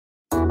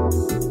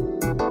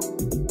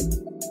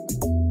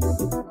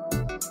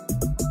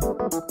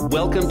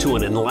Welcome to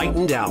an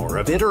enlightened hour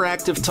of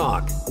interactive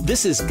talk.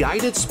 This is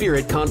Guided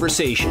Spirit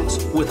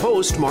Conversations with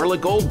host Marla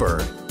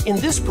Goldberg. In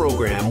this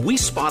program, we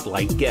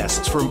spotlight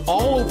guests from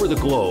all over the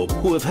globe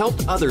who have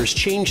helped others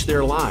change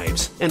their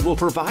lives and will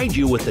provide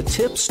you with the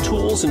tips,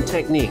 tools, and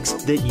techniques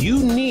that you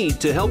need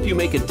to help you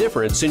make a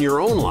difference in your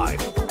own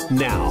life.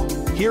 Now,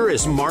 here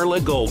is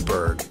Marla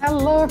Goldberg.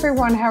 Hello,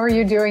 everyone. How are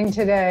you doing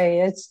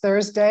today? It's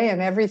Thursday,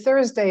 and every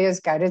Thursday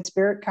is Guided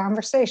Spirit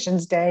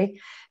Conversations Day.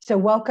 So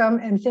welcome,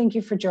 and thank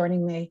you for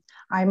joining me.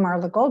 I'm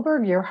Marla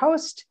Goldberg, your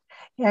host,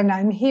 and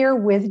I'm here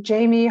with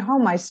Jamie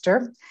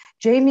Homeister.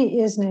 Jamie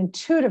is an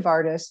intuitive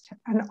artist,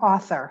 an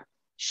author.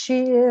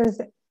 She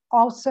is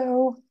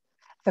also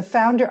the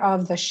founder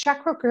of the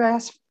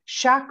Chakragraph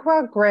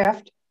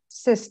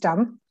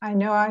System. I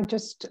know I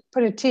just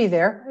put a T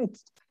there.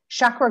 It's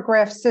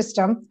Chakragraph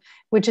System,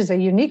 which is a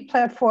unique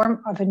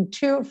platform of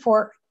intuitive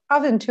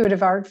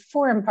art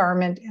for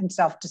empowerment and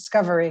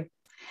self-discovery.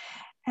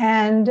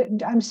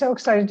 And I'm so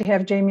excited to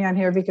have Jamie on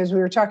here because we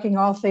were talking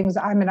all things.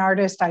 I'm an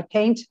artist. I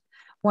paint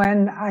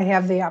when I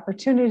have the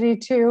opportunity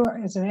to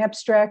as an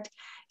abstract.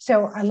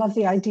 So I love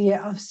the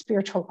idea of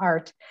spiritual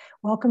art.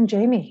 Welcome,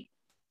 Jamie.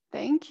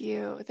 Thank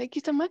you. Thank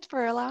you so much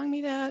for allowing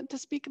me to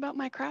speak about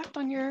my craft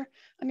on your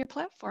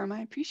platform.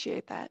 I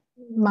appreciate that.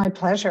 My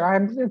pleasure.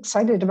 I'm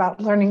excited about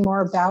learning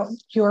more about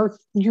your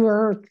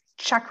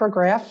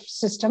Chakragraph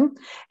system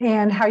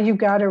and how you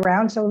got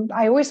around. So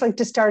I always like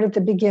to start at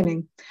the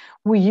beginning.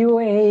 Were you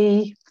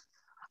a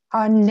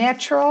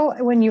natural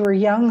when you were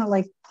young,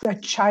 like a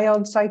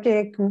child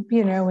psychic,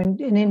 you know, and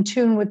in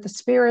tune with the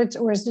spirits,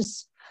 or is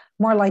this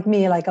more like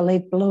me, like a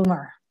late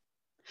bloomer?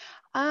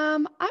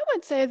 I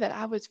would say that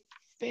I was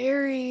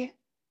very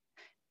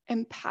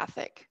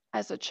empathic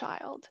as a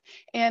child,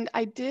 and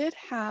I did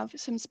have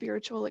some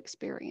spiritual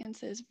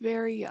experiences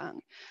very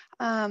young.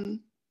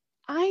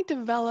 I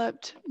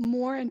developed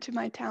more into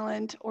my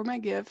talent or my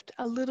gift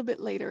a little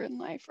bit later in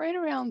life. Right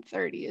around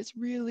 30 is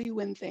really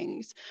when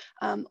things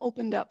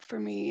opened up for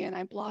me, and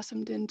I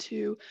blossomed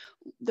into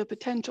the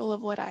potential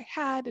of what I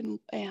had and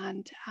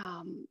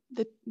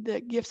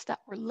the gifts that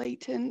were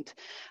latent.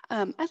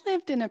 I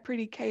lived in a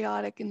pretty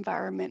chaotic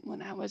environment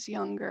when I was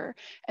younger,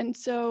 and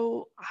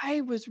so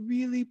I was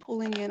really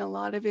pulling in a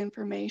lot of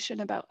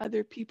information about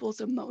other people's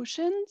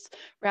emotions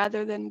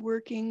rather than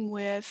working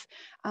with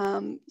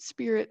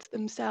spirits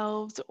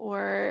themselves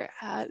or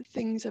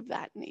things of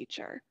that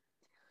nature.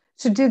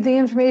 So did the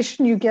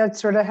information you get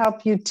sort of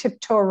help you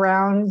tiptoe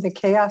around the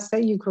chaos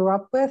that you grew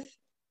up with?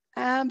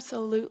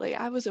 Absolutely.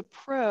 I was a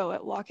pro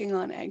at walking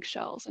on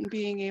eggshells and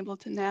being able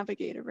to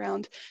navigate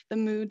around the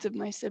moods of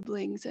my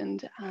siblings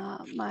and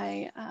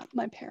my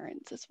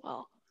parents as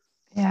well.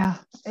 Yeah,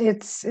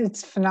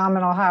 it's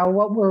phenomenal how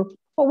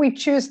what we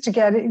choose to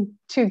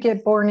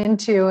get born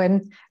into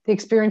and the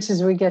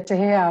experiences we get to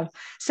have.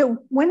 So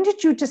when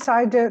did you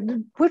decide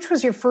which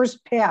was your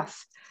first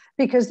path?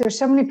 Because there's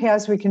so many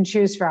paths we can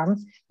choose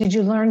from. Did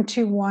you learn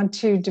to want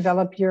to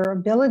develop your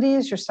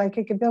abilities, your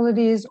psychic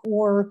abilities,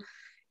 or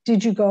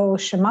did you go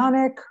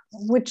shamanic?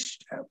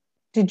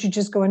 Did you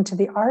just go into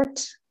the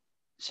art?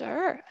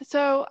 Sure.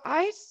 So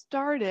I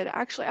started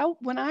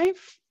when I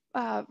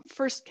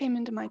first came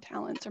into my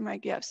talents or my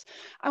gifts,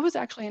 I was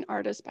actually an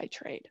artist by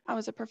trade. I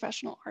was a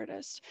professional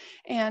artist,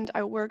 and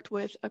I worked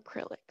with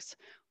acrylics.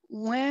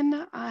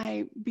 When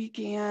I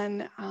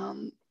began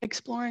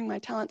exploring my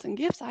talents and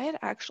gifts, I had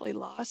actually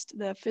lost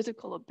the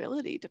physical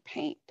ability to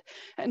paint.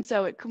 And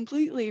so it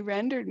completely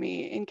rendered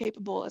me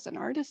incapable as an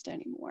artist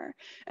anymore.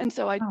 And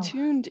so I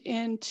tuned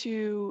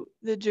into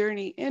the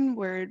journey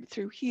inward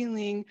through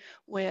healing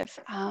with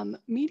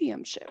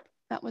mediumship.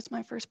 That was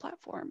my first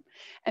platform.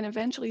 And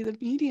eventually the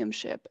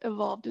mediumship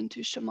evolved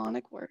into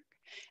shamanic work.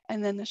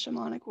 And then the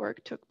shamanic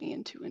work took me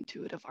into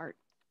intuitive art.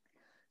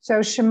 So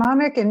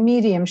shamanic and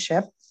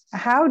mediumship,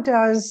 how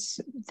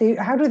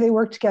do they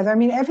work together? I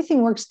mean,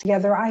 everything works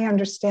together. I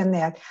understand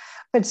that.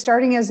 But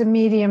starting as a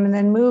medium and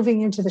then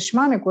moving into the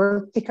shamanic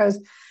work, because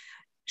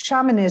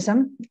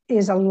shamanism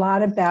is a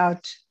lot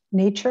about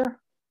nature.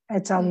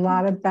 It's a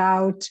lot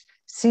about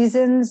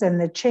seasons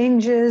and the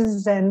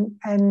changes. And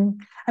I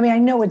mean, I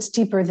know it's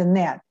deeper than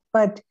that,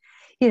 but,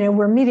 you know,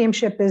 where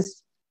mediumship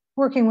is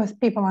working with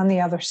people on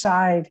the other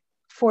side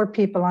for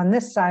people on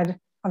this side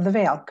of the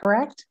veil,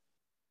 correct?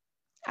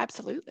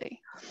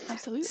 Absolutely.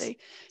 Absolutely.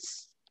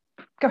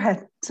 Go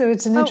ahead. So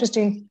it's an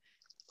interesting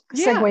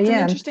segue it's in.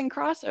 an interesting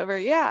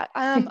crossover. Yeah.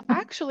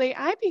 Actually,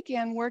 I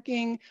began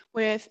working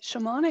with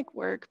shamanic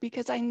work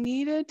because I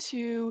needed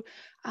to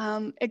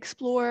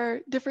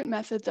explore different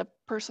methods of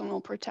personal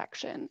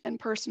protection and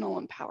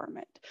personal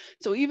empowerment.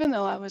 So even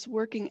though I was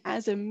working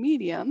as a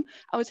medium,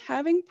 I was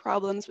having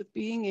problems with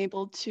being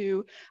able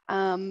to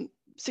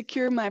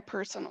secure my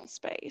personal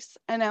space.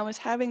 And I was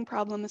having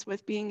problems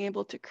with being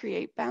able to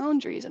create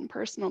boundaries and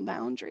personal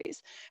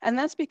boundaries. And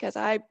that's because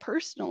I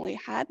personally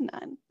had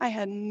none. I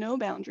had no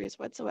boundaries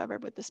whatsoever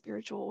with the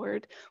spiritual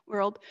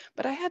world,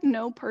 but I had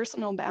no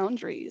personal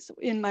boundaries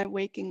in my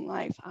waking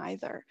life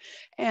either.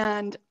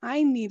 And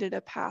I needed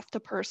a path to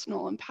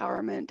personal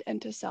empowerment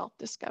and to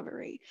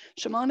self-discovery.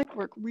 Shamanic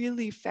work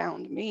really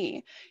found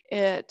me.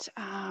 It,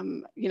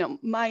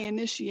 my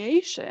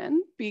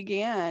initiation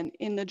began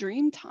in the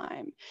dream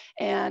time.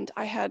 And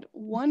I had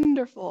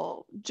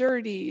wonderful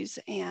journeys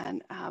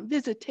and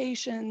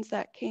visitations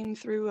that came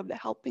through of the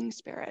helping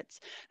spirits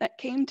that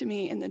came to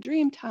me in the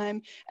dream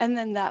time. And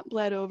then that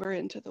bled over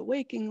into the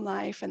waking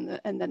life and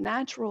the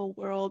natural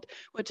world,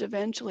 which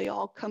eventually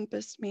all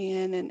compassed me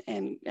in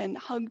and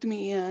hugged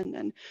me in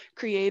and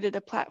created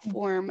a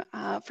platform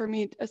for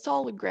me, a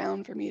solid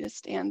ground for me to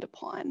stand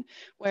upon,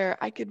 where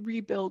I could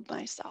rebuild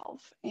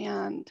myself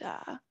and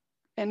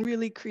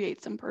really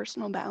create some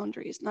personal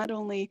boundaries, not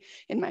only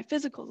in my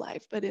physical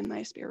life, but in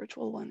my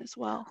spiritual one as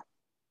well.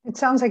 It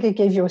sounds like it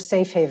gave you a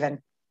safe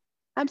haven.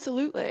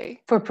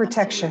 Absolutely. For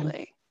protection.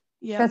 Absolutely.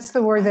 Yeah. That's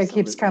the word that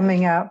keeps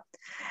coming up.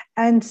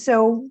 And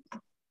so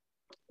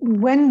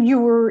when you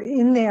were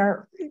in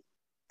there,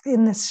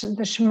 in the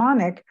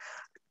shamanic,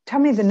 tell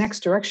me the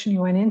next direction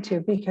you went into,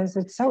 because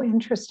it's so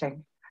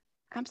interesting.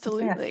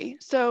 Absolutely. Yeah.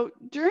 So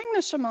during the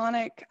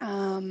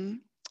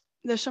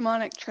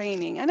shamanic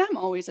training, and I'm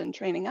always in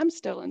training, I'm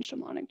still in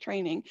shamanic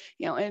training,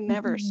 it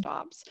never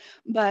stops.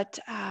 But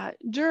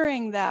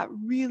during that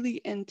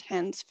really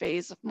intense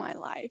phase of my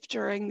life,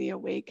 during the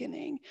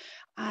awakening,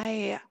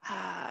 I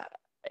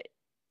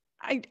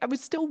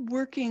was still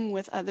working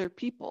with other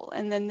people.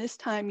 And then this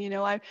time,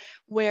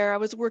 where I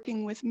was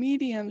working with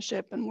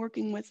mediumship and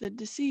working with the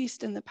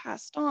deceased and the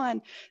passed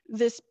on,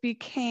 this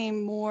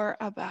became more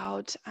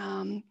about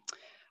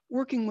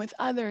working with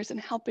others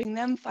and helping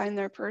them find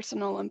their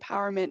personal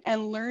empowerment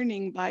and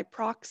learning by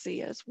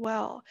proxy as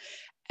well.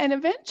 And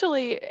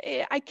eventually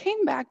I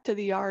came back to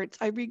the arts.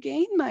 I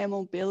regained my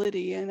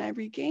mobility and I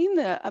regained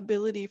the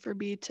ability for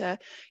me to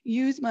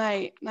use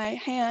my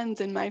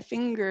hands and my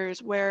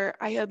fingers, where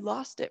I had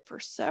lost it for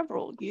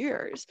several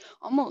years,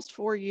 almost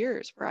 4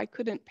 years, where I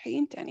couldn't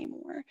paint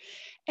anymore.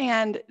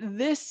 And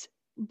this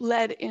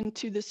bled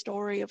into the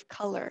story of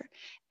color.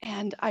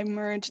 And I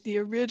merged the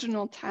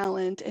original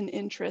talent and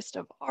interest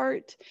of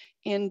art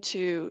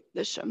into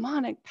the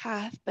shamanic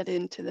path, but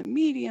into the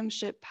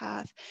mediumship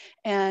path,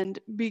 and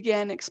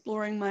began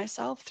exploring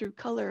myself through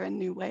color in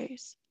new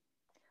ways.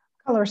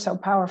 Color is so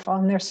powerful,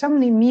 and there's so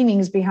many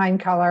meanings behind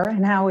color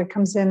and how it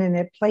comes in and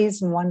it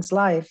plays in one's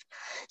life.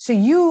 So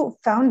you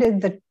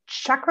founded the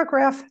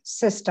Chakragraph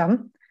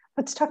System.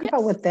 Let's talk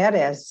about what that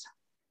is.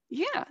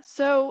 Yeah,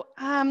 so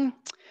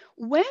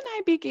when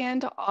I began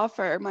to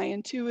offer my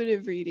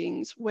intuitive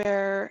readings,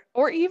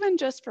 or even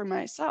just for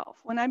myself,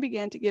 when I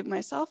began to give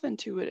myself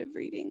intuitive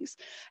readings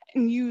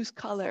and use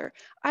color,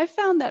 I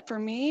found that for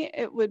me,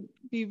 it would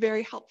be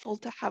very helpful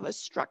to have a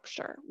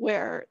structure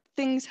where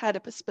things had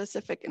a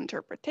specific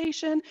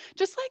interpretation,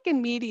 just like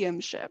in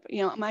mediumship.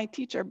 My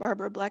teacher,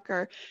 Barbara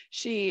Blecker,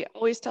 she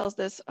always tells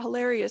this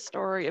hilarious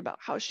story about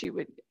how she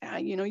would,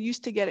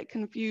 used to get it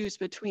confused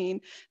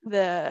between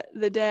the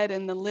dead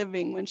and the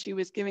living when she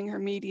was giving her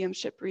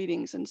mediumship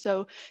readings. And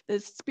so the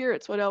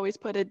spirits would always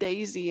put a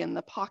daisy in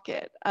the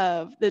pocket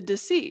of the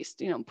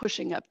deceased,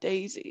 pushing up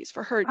daisies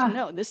for her to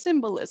know the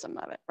symbolism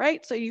of it,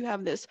 right? So you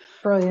have this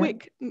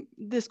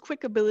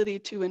quick ability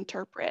to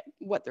interpret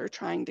what they're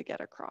trying to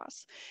get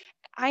across.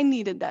 I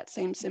needed that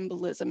same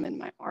symbolism in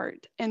my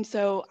art. And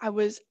so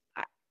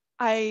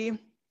I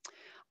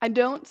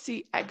don't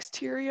see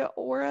exterior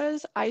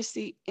auras, I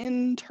see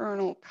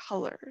internal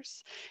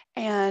colors.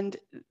 And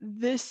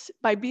this,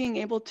 by being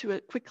able to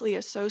quickly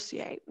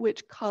associate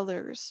which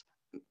colors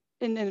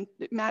and then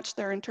match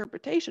their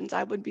interpretations,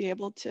 I would be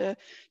able to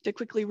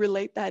quickly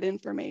relate that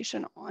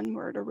information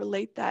onward, or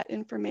relate that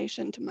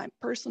information to my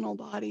personal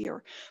body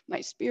or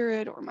my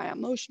spirit or my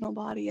emotional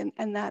body,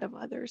 and that of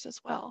others as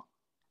well.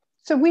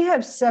 So we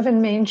have 7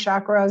 main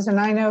chakras, and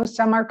I know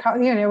some are,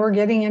 we're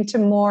getting into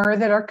more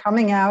that are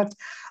coming out.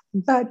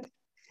 But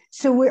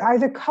so are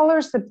the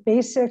colors the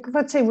basic?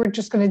 Let's say we're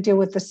just going to deal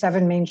with the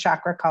 7 main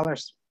chakra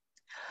colors.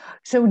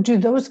 So are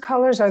those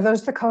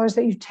the colors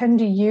that you tend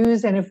to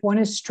use? And if one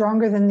is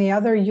stronger than the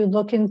other, you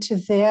look into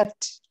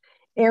that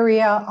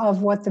area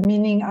of what the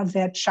meaning of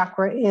that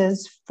chakra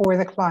is for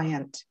the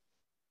client?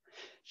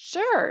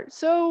 Sure.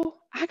 So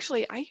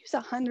actually, I use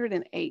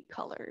 108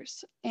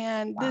 colors,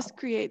 and this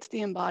creates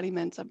the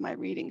embodiments of my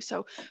reading.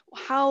 So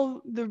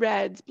how the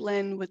reds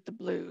blend with the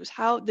blues,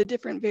 how the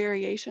different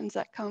variations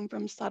that come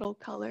from subtle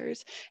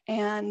colors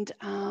and,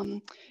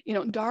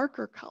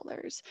 darker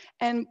colors,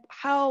 and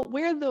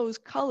where those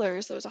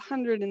colors, those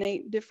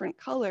 108 different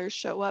colors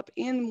show up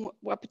in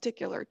what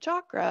particular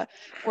chakra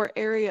or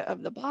area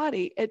of the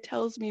body, it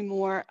tells me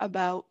more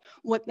about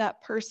what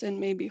that person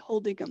may be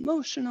holding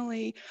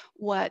emotionally,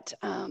 what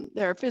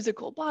their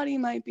physical body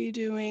might be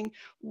doing,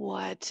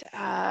 what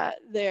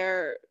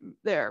their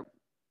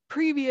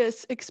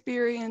previous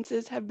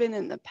experiences have been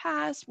in the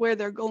past, where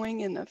they're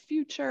going in the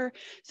future.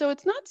 So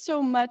it's not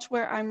so much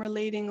where I'm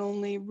relating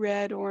only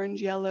red,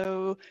 orange,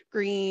 yellow,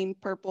 green,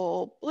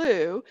 purple,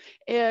 blue.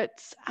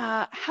 It's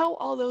how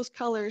all those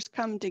colors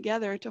come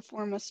together to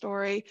form a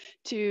story,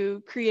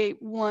 to create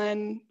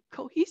one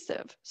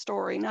cohesive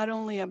story, not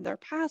only of their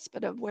past,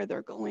 but of where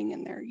they're going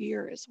in their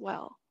year as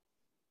well.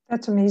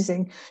 That's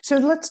amazing. So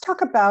let's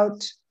talk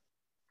about,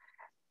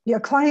 your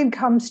client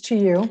comes to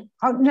you.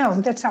 Oh, no,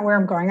 that's not where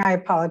I'm going. I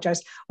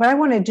apologize. What I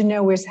wanted to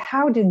know is,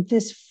 how did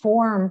this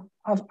form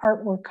of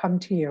artwork come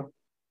to you?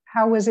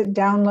 How was it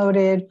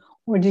downloaded,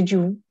 or did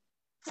you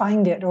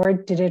find it, or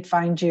did it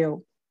find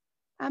you?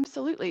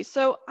 Absolutely.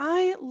 So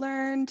I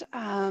learned,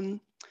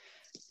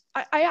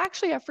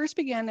 I first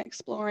began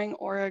exploring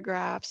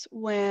auragraphs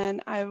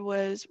when I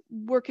was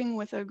working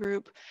with a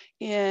group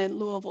in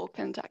Louisville,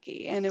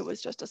 Kentucky, and it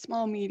was just a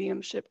small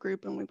mediumship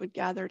group, and we would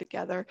gather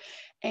together,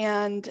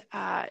 and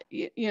a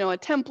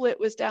template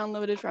was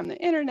downloaded from the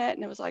internet,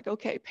 and it was like,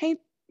 okay, paint,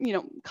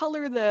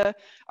 color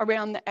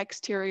around the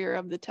exterior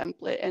of the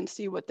template and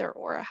see what their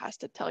aura has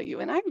to tell you.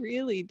 And I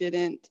really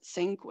didn't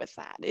sync with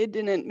that. It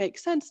didn't make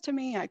sense to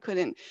me. I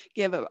couldn't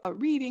give a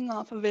reading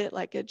off of it.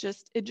 Like it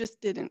just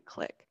didn't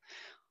click.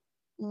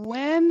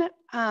 When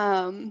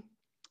I'm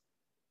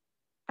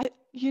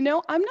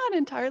not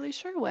entirely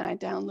sure when I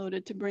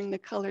downloaded to bring the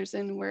colors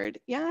inward.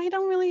 Yeah, I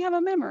don't really have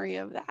a memory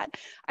of that.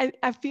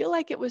 I feel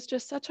like it was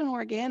just such an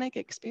organic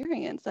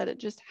experience that it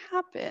just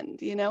happened.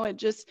 It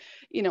just,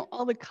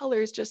 all the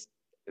colors just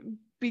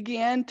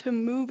began to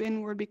move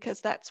inward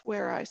because that's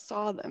where I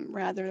saw them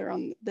rather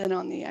than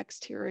on the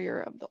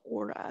exterior of the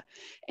aura.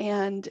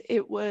 And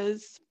it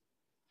was,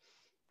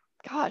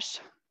 gosh,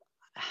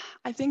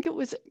 I think it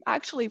was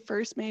actually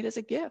first made as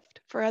a gift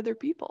for other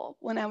people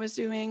when I was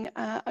doing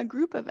a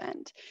group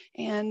event.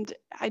 And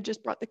I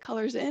just brought the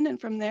colors in,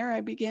 and from there I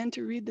began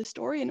to read the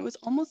story, and it was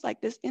almost like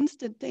this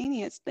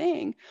instantaneous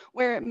thing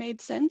where it made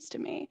sense to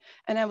me.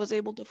 And I was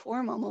able to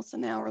form almost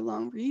an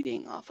hour-long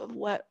reading off of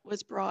what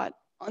was brought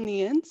on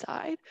the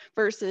inside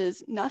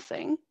versus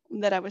nothing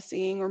that I was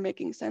seeing or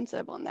making sense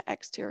of on the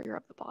exterior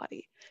of the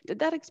body. Did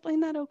that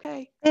explain that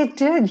okay? It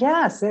did,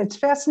 yes. It's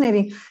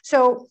fascinating.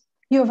 So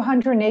you have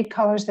 108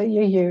 colors that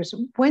you use.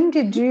 When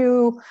did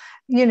you,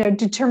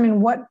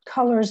 determine what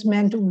colors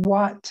meant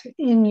what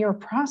in your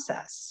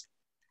process?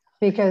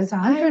 Because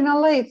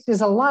 108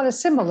 is a lot of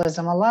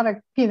symbolism, a lot of,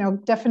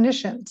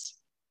 definitions.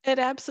 It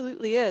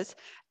absolutely is.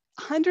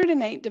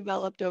 108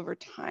 developed over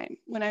time.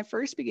 When I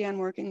first began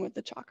working with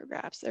the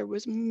Chakragraphs, there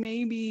was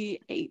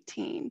maybe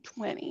 18,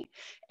 20.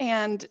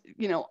 And,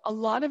 a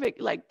lot of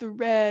it, like the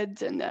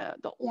reds and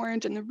the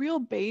orange and the real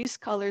base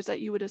colors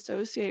that you would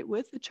associate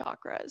with the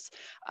chakras,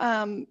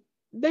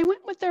 they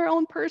went with their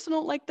own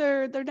personal, like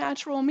their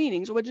natural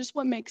meanings, which is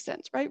what makes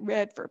sense, right?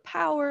 Red for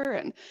power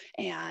and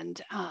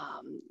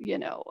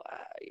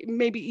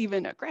maybe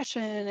even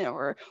aggression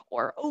or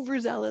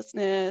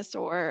overzealousness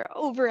or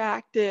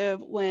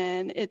overactive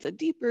when it's a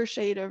deeper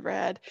shade of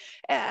red.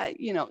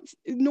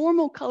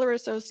 Normal color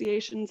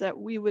associations that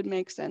we would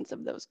make sense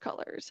of those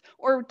colors,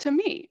 or to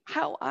me,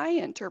 how I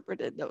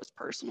interpreted those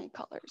personal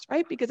colors,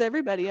 right? Because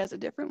everybody has a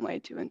different way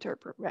to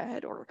interpret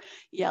red or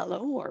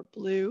yellow or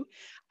blue.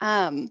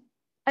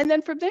 And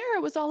then from there,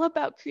 it was all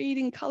about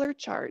creating color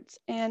charts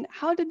and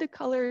how did the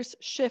colors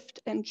shift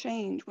and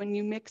change when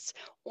you mix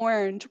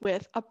orange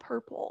with a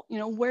purple?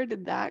 Where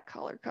did that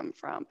color come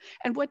from?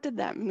 And what did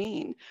that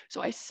mean?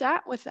 So I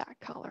sat with that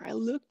color, I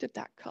looked at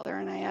that color,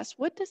 and I asked,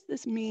 what does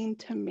this mean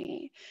to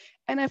me?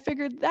 And I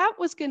figured that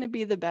was going to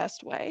be the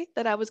best way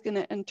that I was going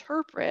to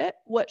interpret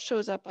what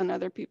shows up on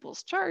other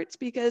people's charts,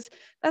 because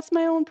that's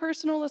my own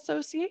personal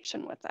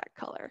association with that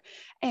color.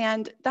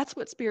 And that's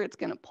what Spirit's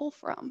going to pull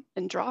from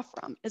and draw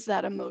from, is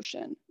that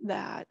emotion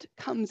that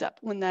comes up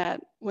when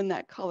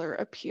that color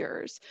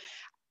appears.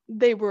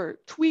 They were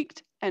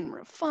tweaked and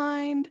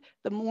refined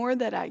the more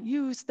that I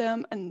used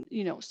them. And,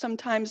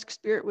 sometimes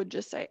Spirit would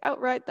just say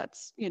outright,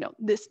 that's,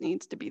 this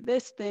needs to be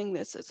this thing.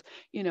 This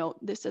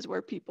is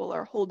where people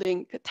are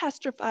holding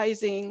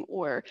catastrophizing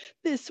or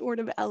this sort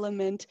of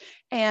element.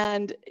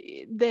 And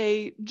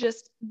they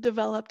just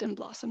developed and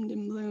blossomed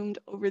and bloomed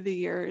over the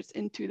years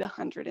into the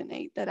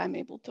 108 that I'm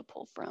able to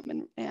pull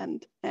from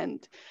and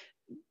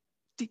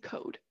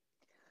decode.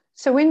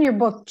 So in your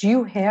book, do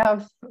you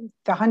have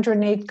the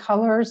 108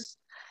 colors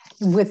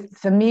with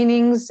the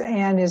meanings,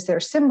 and is there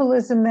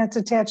symbolism that's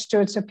attached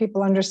to it so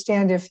people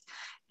understand if,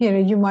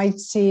 you might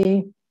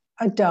see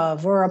a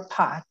dove or a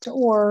pot,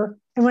 or,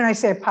 and when I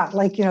say a pot,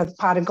 like, the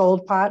pot of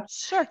gold pot,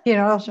 sure.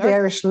 The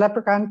Irish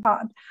leprechaun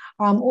pot,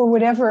 or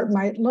whatever it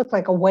might look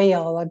like, a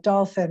whale, a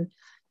dolphin,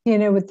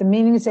 with the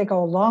meanings that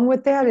go along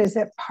with that. Is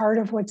that part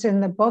of what's in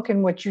the book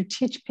and what you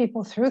teach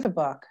people through the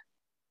book?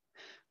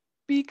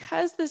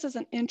 Because this is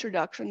an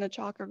introduction to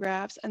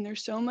chakragraphs, and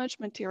there's so much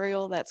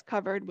material that's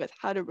covered with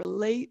how to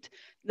relate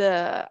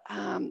the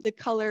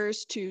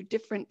colors to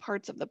different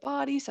parts of the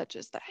body, such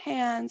as the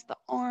hands, the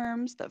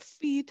arms, the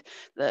feet,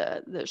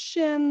 the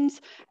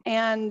shins,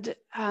 and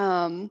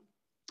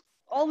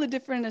all the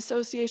different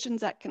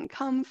associations that can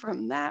come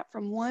from that,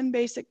 from one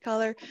basic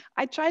color.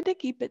 I tried to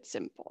keep it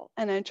simple,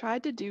 and I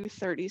tried to do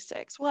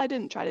 36. Well, I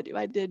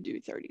did do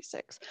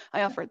 36.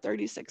 I offered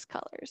 36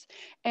 colors.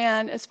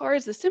 And as far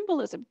as the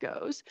symbolism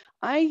goes,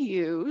 I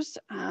use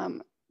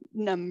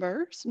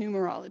numbers,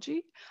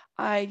 numerology.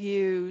 I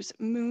use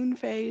moon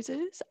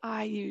phases.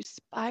 I use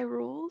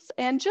spirals,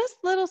 and just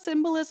little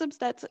symbolisms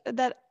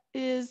that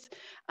is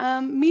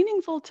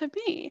meaningful to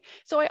me.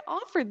 So I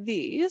offer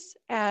these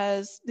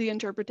as the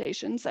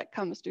interpretations that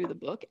comes through the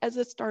book as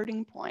a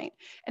starting point.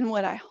 And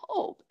what I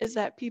hope is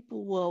that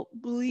people will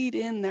bleed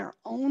in their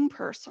own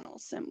personal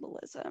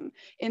symbolism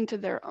into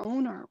their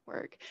own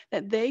artwork,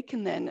 that they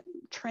can then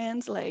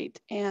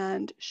translate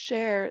and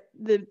share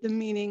the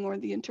meaning or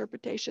the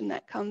interpretation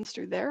that comes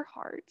through their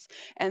hearts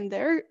and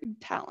their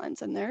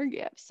talents and their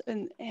gifts,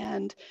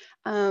 and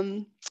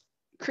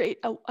create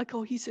a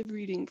cohesive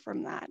reading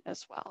from that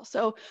as well.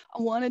 So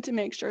I wanted to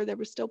make sure there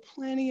was still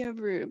plenty of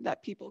room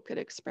that people could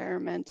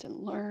experiment and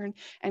learn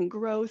and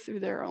grow through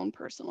their own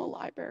personal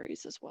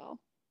libraries as well.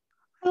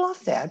 I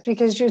love that,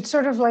 because you're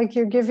sort of like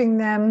you're giving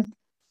them,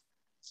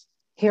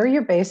 here are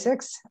your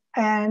basics,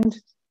 and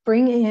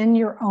bring in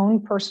your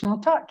own personal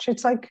touch.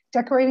 It's like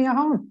decorating a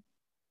home.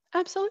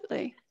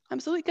 Absolutely.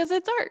 Absolutely, because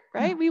it's art,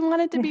 right? We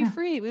want it to be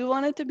free. We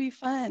want it to be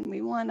fun.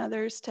 We want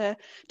others to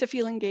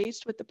feel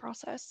engaged with the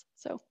process.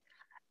 So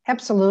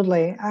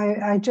absolutely.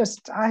 I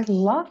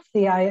love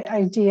the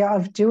idea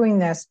of doing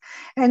this.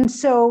 And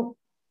so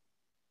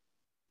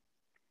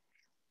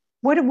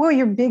what were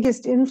your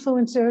biggest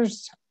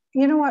influencers?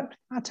 You know what?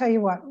 I'll tell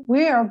you what.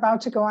 We are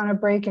about to go on a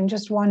break in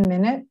just 1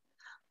 minute.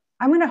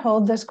 I'm going to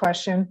hold this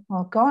question.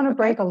 We'll go on a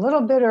break a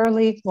little bit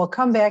early. We'll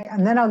come back,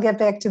 and then I'll get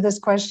back to this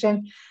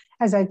question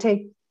as I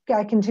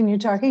continue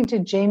talking to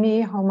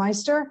Jamie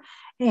Homeister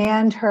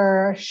and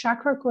her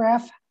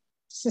Chakragraph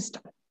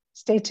System.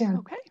 Stay tuned.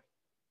 okay.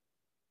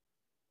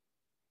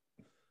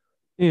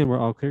 And we're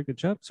all clear. Good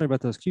job. Sorry about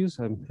those cues.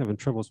 I'm having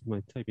troubles with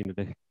my typing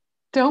today.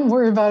 Don't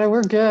worry about it.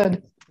 We're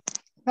good.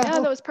 Yeah,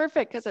 that was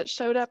perfect because it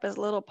showed up as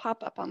a little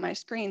pop-up on my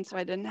screen, so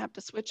I didn't have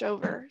to switch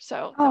over.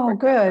 So that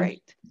worked out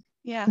great.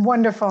 Yeah.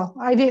 Wonderful.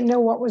 I didn't know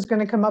what was going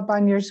to come up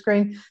on your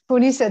screen. But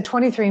when you said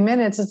 23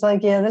 minutes, it's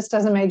like, yeah, this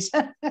doesn't make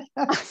sense.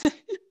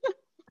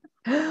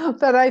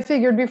 But I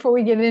figured before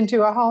we get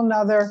into a whole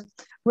nother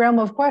realm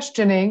of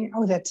questioning,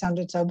 oh, that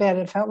sounded so bad.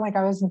 It felt like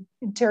I was an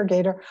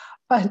interrogator,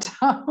 but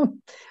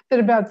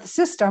about the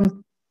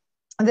system,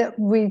 that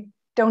we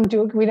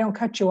don't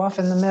cut you off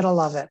in the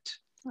middle of it.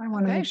 I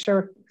want to make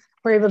sure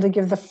we're able to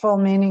give the full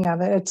meaning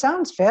of it. It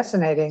sounds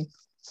fascinating.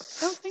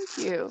 Oh, thank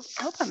you.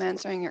 I hope I'm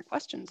answering your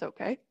questions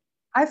okay.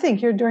 I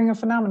think you're doing a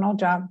phenomenal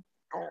job.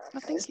 Well,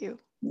 thank you.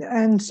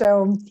 And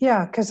so,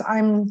 yeah, because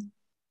I'm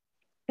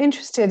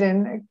interested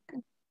in,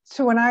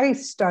 so when I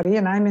study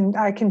and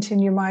I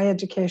continue my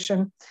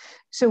education,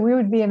 so we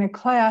would be in a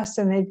class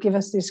and they'd give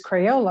us these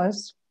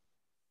Crayolas,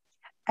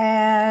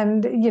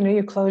 and,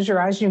 you close your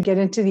eyes, you get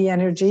into the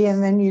energy,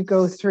 and then you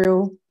go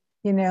through,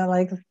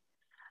 like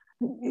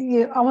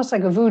almost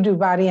like a voodoo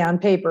body on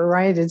paper,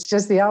 right? It's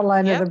just the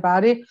outline of the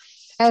body.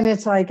 And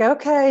it's like,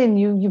 okay. And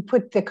you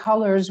put the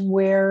colors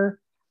where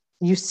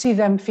you see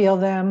them, feel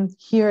them,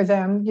 hear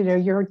them,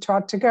 you're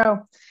taught to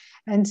go.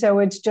 And so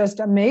it's just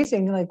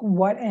amazing, like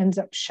what ends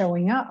up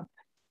showing up.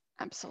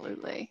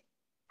 Absolutely.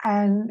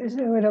 And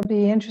so it'll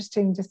be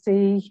interesting to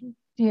see,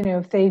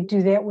 if they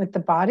do that with the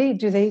body.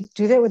 Do they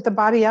do that with the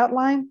body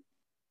outline?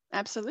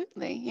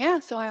 Absolutely. Yeah.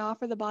 So I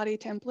offer the body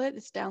template.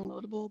 It's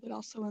downloadable, but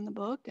also in the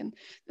book. And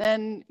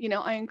then,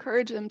 I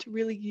encourage them to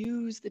really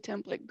use the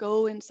template,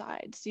 go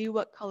inside, see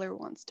what color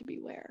wants to be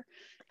where,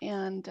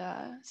 and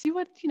see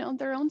what,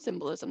 their own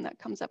symbolism that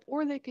comes up,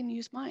 or they can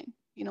use mine,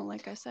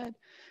 like I said.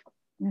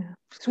 Yeah.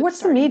 So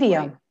what's the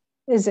medium? Point.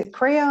 Is it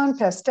crayon,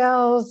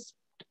 pastels,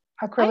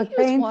 acrylic paint?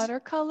 I use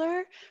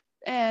watercolor.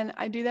 And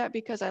I do that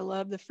because I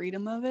love the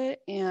freedom of it.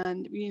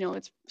 And,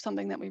 it's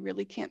something that we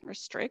really can't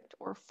restrict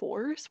or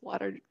force.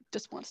 Water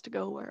just wants to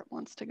go where it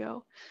wants to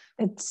go.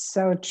 It's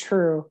so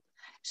true.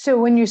 So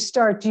when you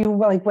start, do you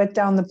like wet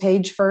down the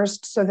page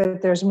first so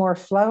that there's more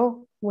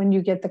flow when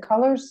you get the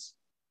colors?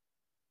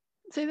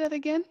 Say that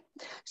again.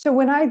 So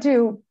when I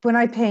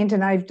paint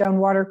and I've done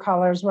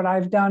watercolors, what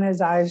I've done is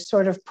I've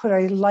sort of put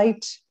a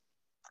light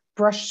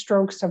brush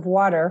strokes of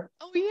water.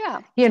 Oh yeah.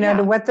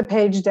 To wet the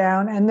page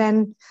down, and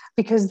then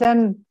because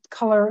then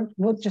color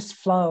will just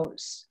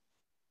flows,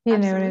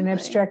 in an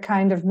abstract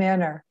kind of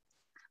manner.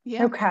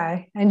 Yeah.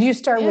 Okay. And you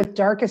start with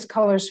darkest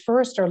colors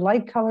first or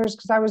light colors?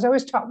 Because I was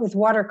always taught with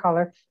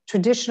watercolor,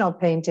 traditional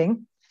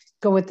painting,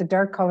 go with the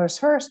dark colors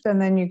first, and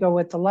then you go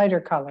with the lighter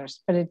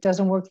colors. But it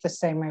doesn't work the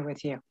same way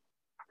with you.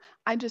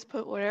 I just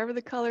put wherever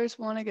the colors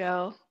want to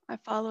go. I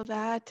follow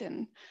that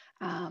and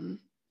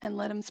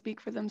let them speak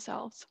for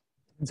themselves.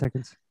 10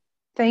 seconds.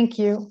 Thank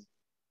you.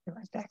 Be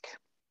right back.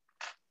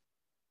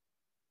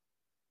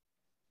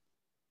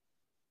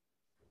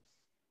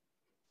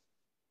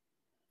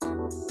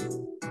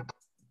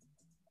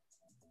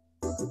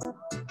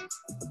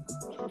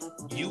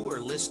 You are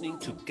listening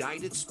to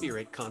Guided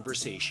Spirit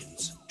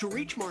Conversations. To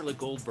reach Marla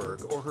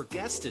Goldberg or her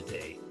guest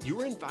today,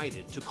 you're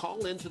invited to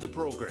call into the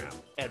program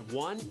at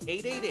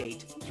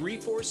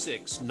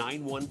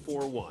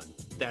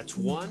 1-888-346-9141. That's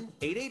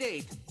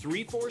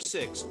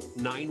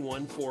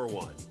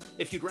 1-888-346-9141.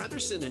 If you'd rather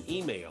send an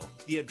email,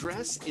 the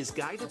address is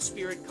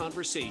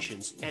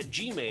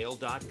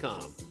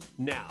guidedspiritconversations@gmail.com.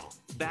 Now,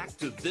 back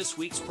to this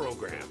week's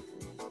program.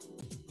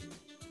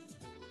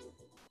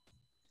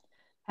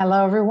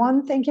 Hello,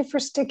 everyone. Thank you for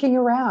sticking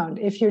around.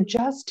 If you're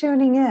just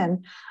tuning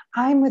in,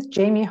 I'm with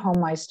Jamie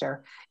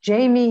Homeister.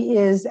 Jamie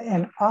is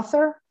an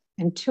author,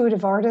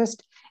 intuitive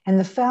artist, and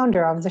the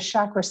founder of the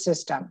Chakra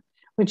System,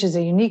 which is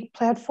a unique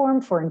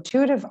platform for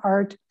intuitive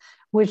art,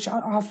 which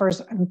offers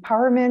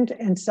empowerment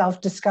and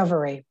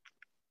self-discovery.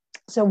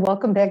 So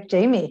welcome back,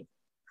 Jamie.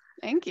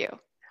 Thank you.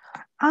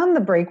 On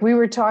the break, we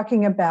were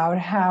talking about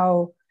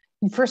how,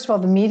 first of all,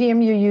 the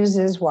medium you use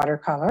is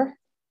watercolor.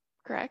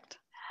 Correct.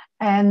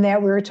 And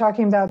that we were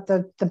talking about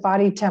the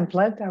body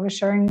template. I was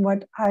sharing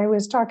what I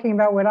was talking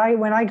about when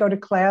I go to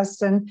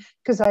class, and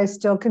because I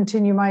still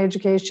continue my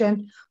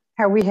education,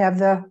 how we have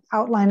the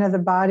outline of the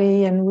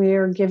body and we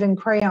are given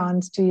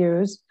crayons to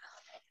use.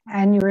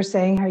 And you were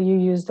saying how you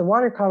use the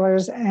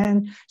watercolors.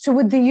 And so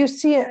you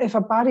see it, if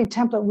a body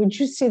template, would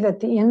you see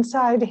that the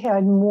inside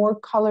had more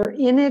color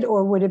in it,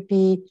 or would it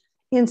be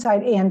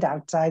inside and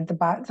outside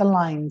the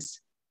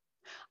lines?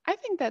 I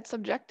think that's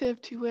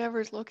subjective to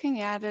whoever's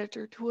looking at it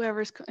or to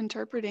whoever's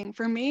interpreting.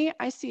 For me,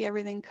 I see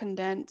everything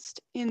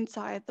condensed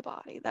inside the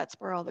body. That's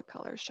where all the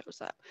color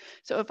shows up.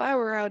 So if I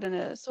were out in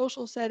a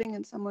social setting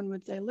and someone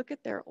would say, look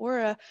at their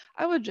aura,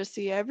 I would just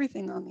see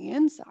everything on the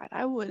inside.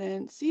 I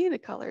wouldn't see the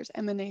colors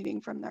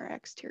emanating from their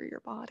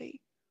exterior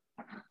body.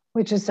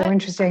 Which is so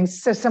interesting.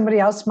 So somebody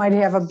else might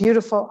have a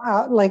beautiful,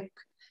 like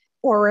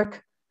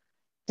auric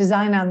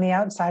design on the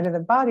outside of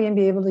the body and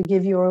be able to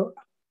give you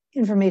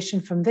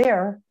information from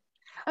there.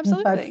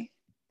 Absolutely.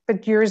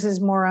 But yours is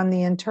more on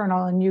the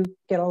internal, and you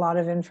get a lot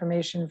of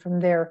information from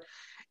there.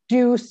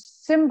 Do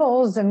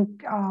symbols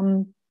and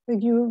I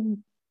think you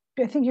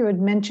had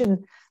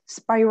mentioned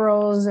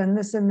spirals and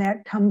this and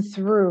that come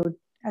through,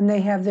 and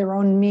they have their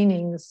own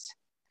meanings.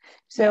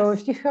 So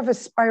yes. If you have a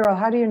spiral,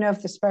 how do you know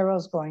if the spiral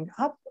is going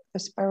up or the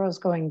spiral is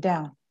going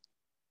down?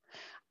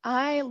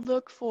 I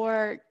look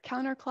for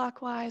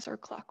counterclockwise or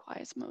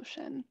clockwise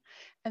motion.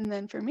 And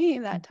then for me,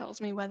 that tells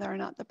me whether or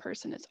not the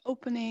person is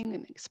opening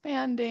and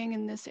expanding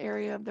in this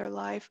area of their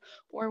life,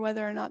 or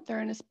whether or not they're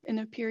in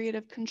a period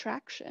of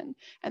contraction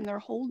and they're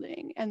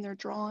holding and they're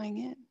drawing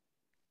in.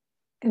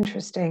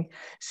 Interesting.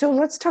 So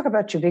let's talk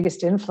about your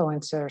biggest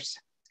influencers.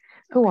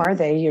 Who are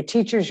they? Your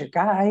teachers, your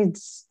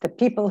guides, the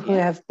people who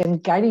have been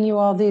guiding you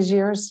all these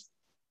years?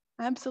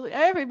 Absolutely.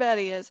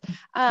 Everybody is.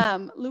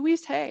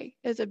 Louise Hay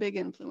is a big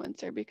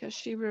influencer because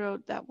she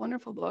wrote that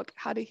wonderful book,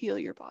 How to Heal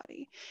Your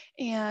Body.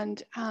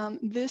 And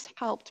this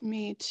helped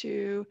me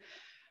to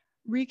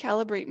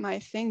recalibrate my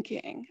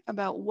thinking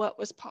about what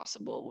was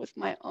possible with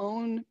my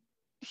own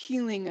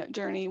healing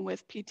journey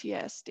with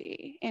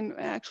PTSD, and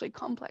actually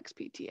complex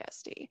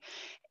PTSD,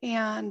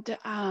 and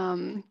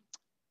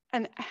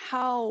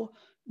how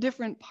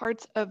different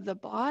parts of the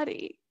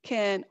body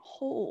can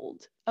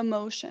hold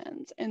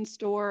emotions and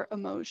store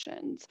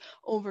emotions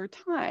over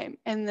time.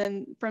 And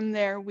then from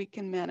there, we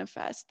can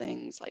manifest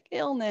things like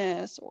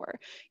illness or,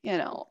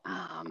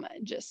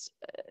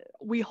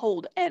 we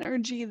hold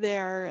energy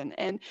there.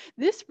 And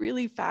this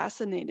really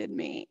fascinated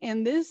me.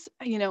 And this,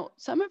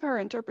 some of her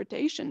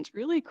interpretations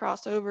really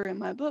cross over in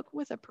my book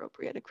with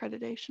appropriate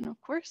accreditation,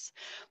 of course.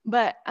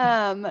 But,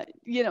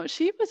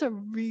 she was a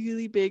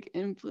really big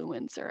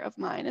influencer of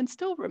mine and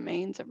still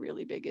remains a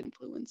really big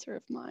influencer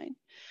of mine.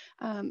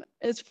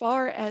 As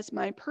far as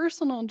my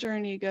personal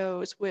journey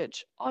goes,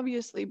 which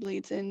obviously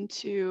bleeds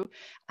into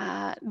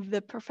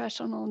the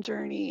professional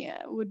journey,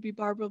 would be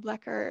Barbara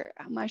Blecker,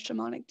 my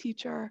shamanic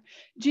teacher,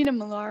 Gina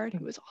Millard,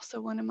 who was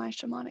also one of my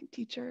shamanic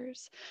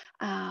teachers,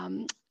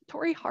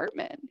 Tori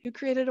Hartman, who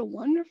created a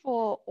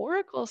wonderful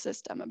oracle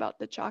system about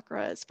the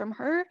chakras from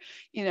her,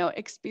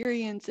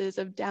 experiences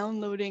of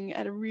downloading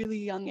at a really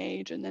young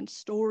age and then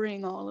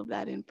storing all of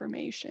that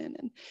information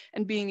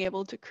and being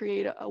able to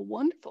create a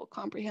wonderful,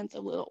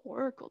 comprehensive little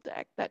oracle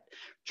deck that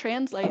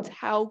translates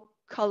how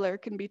color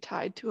can be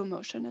tied to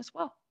emotion as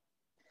well.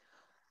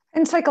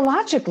 And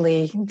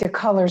psychologically, the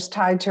color's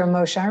tied to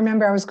emotion. I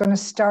remember I was going to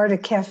start a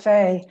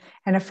cafe,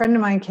 and a friend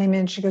of mine came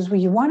in. She goes, well,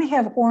 you want to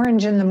have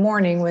orange in the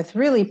morning with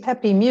really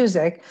peppy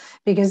music,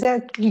 because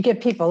that you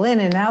get people in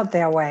and out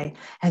that way.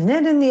 And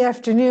then in the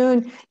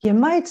afternoon, you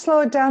might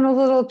slow it down a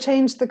little,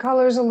 change the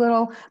colors a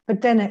little.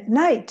 But then at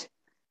night,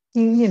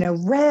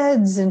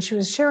 reds, and she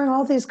was sharing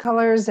all these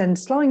colors and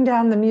slowing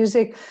down the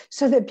music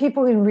so that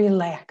people can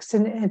relax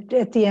and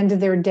at the end of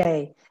their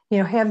day.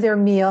 Have their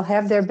meal,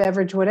 have their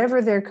beverage,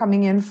 whatever they're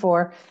coming in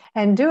for,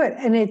 and do it.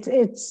 And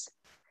it's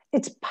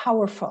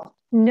powerful,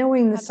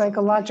 knowing the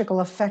psychological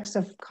effects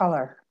of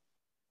color.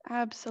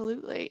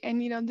 Absolutely.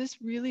 And,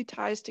 this really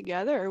ties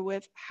together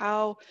with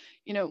how,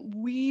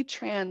 we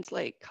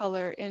translate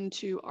color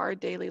into our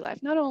daily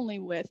life, not only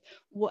with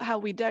how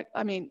we,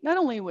 not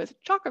only with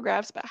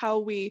chakragraphs, but how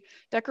we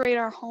decorate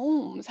our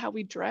homes, how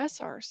we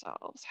dress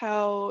ourselves,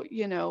 how,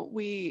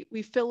 we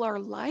fill our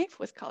life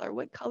with color,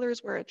 what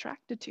colors we're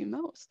attracted to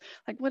most.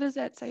 Like, what does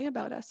that say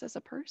about us as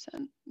a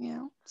person?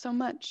 So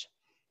much.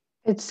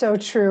 It's so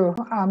true.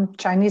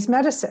 Chinese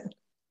medicine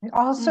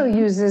also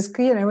uses,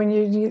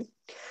 when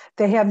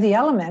they have the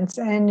elements,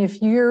 and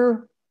if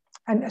you're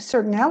a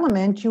certain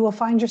element, you will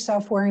find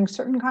yourself wearing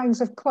certain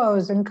kinds of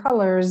clothes and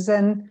colors.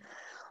 And,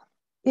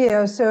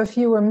 so if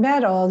you were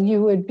metal,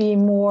 you would be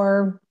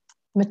more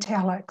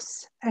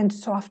metallics and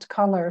soft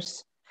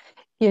colors,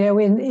 in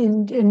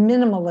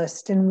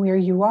minimalist in where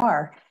you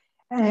are.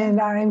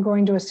 And I'm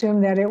going to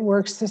assume that it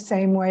works the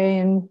same way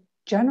in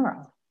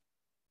general.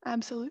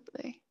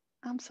 Absolutely.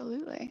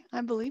 Absolutely.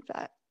 I believe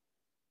that.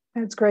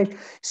 That's great.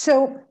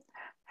 So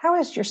how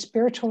has your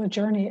spiritual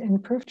journey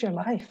improved your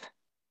life?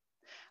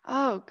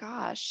 Oh,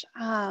 gosh.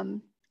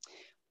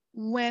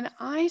 When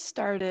I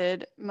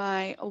started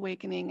my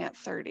awakening at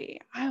 30,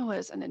 I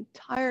was an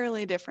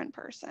entirely different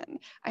person.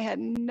 I had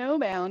no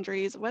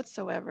boundaries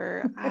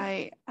whatsoever.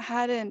 I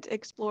hadn't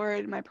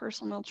explored my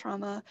personal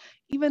trauma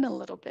even a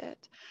little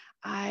bit.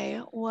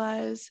 I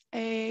was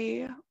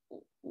a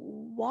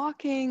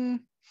walking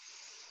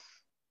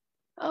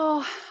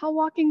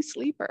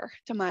sleeper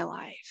to my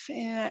life.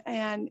 And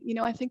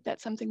I think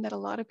that's something that a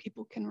lot of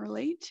people can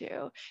relate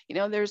to.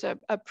 There's a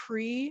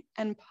pre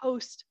and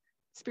post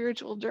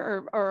spiritual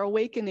or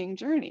awakening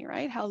journey,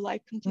 right? How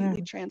life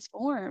completely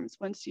transforms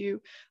once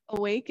you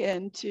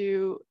awaken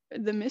to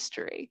the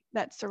mystery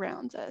that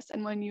surrounds us.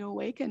 And when you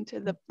awaken to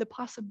the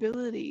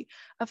possibility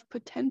of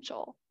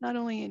potential, not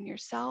only in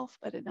yourself,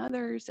 but in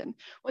others, and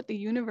what the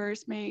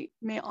universe may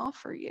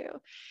offer you.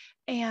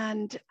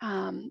 And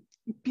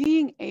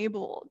being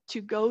able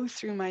to go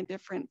through my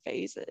different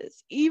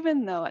phases,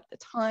 even though at the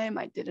time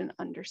I didn't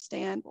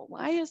understand, well,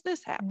 why is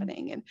this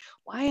happening? And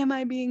why am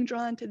I being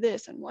drawn to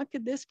this? And what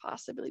could this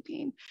possibly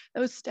mean?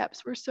 Those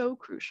steps were so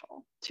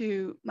crucial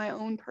to my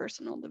own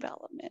personal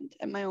development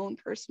and my own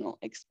personal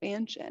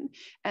expansion.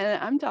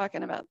 And I'm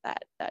talking about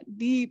that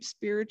deep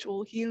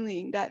spiritual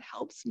healing that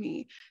helps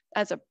me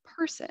as a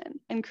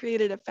person and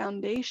created a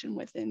foundation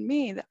within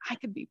me that I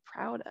could be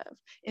proud of.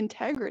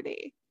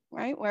 Integrity,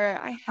 right? Where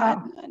I had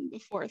none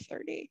before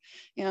 30.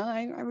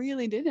 I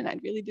really didn't. I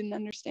really didn't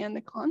understand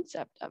the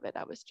concept of it.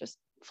 I was just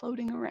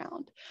floating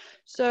around.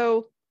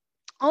 So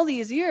all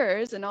these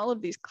years and all of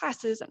these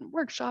classes and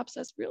workshops,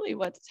 that's really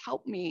what's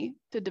helped me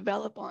to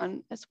develop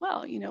on as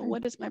well.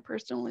 What is my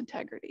personal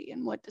integrity,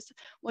 and what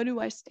do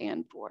I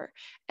stand for?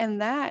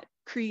 And that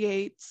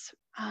creates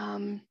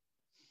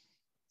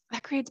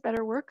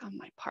better work on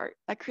my part.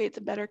 That creates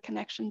a better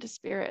connection to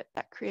spirit.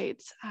 That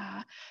creates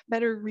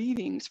better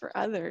readings for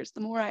others.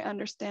 The more I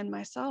understand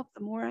myself,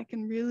 the more I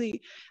can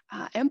really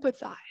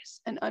empathize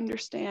and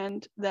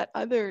understand that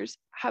others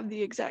have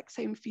the exact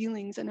same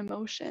feelings and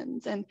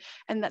emotions, and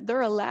that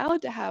they're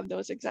allowed to have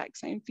those exact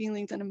same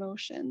feelings and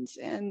emotions,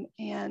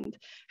 and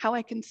how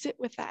I can sit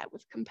with that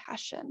with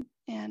compassion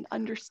and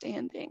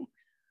understanding.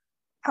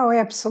 Oh,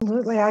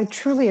 absolutely. I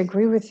truly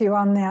agree with you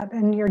on that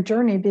and your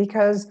journey,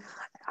 because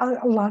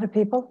a lot of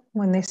people,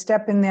 when they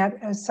step in that,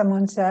 as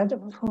someone said,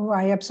 who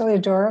I absolutely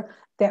adore,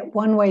 that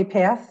one-way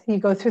path, you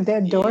go through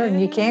that door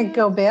and you can't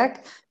go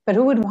back. But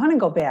who would want to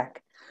go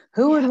back?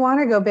 Who would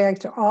want to go back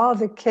to all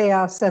the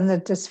chaos and the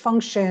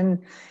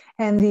dysfunction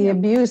and the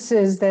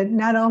abuses that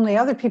not only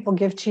other people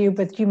give to you,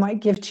 but you might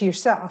give to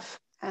yourself?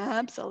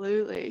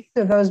 Absolutely.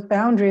 So those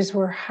boundaries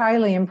were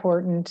highly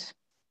important.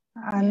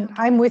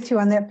 I'm with you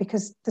on that,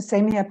 because the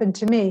same happened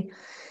to me.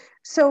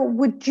 So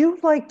would you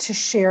like to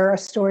share a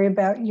story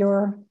about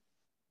your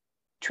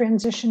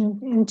transition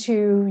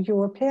into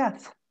your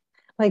path?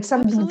 Like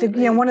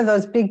one of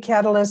those big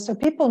catalysts, so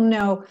people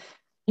know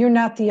you're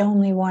not the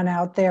only one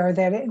out there,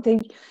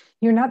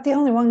 you're not the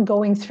only one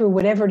going through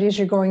whatever it is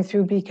you're going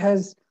through,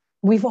 because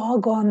we've all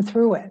gone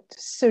through it.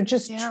 So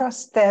just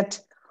trust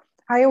that.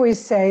 I always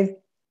say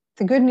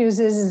the good news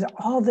is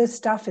all this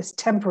stuff is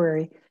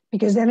temporary,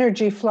 because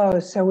energy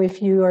flows. So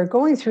if you are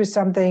going through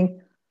something,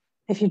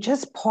 if you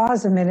just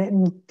pause a minute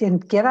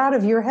and get out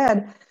of your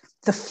head,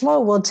 the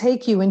flow will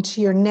take you into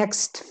your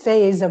next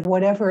phase of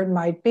whatever it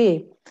might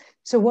be.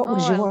 So what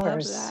was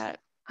yours?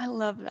 I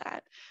love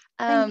that.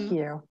 Thank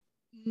you.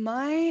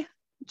 My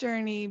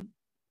journey,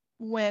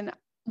 when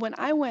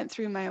I went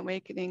through my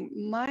awakening,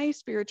 my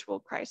spiritual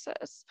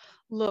crisis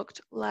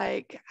looked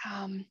like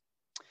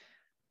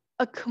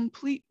a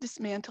complete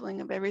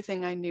dismantling of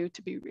everything I knew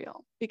to be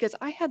real, because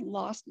I had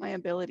lost my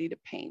ability to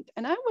paint,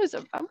 and I was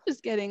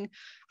getting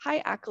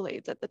high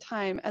accolades at the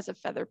time as a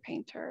feather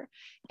painter.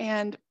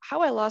 And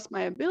how I lost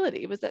my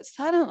ability was that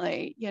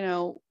suddenly,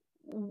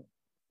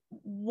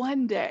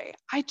 one day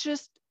I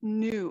just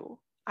knew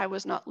I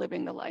was not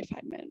living the life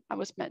I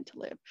was meant to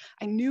live.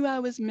 I knew I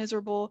was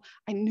miserable.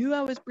 I knew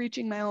I was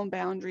breaching my own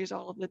boundaries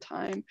all of the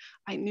time.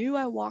 I knew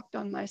I walked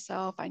on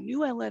myself. I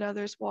knew I let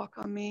others walk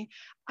on me.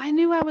 I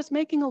knew I was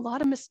making a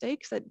lot of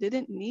mistakes that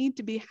didn't need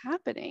to be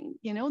happening.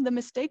 You know, the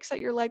mistakes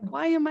that you're like,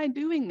 why am I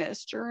doing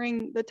this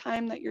during the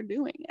time that you're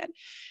doing it?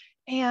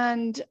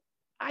 And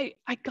I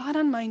got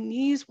on my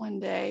knees one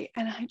day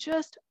and I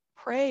just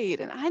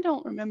prayed. And I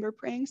don't remember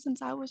praying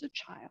since I was a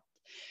child.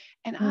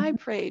 And I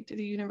prayed to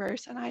the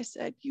universe and I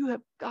said, you have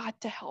got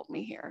to help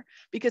me here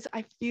because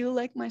I feel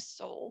like my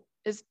soul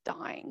is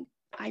dying.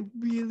 I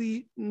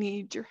really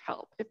need your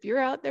help. If you're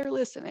out there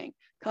listening,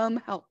 come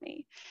help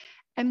me.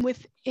 And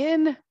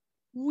within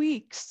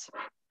weeks,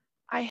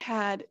 I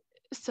had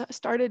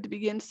started to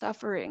begin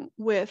suffering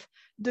with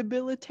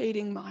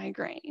debilitating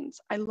migraines.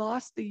 I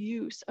lost the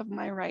use of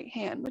my right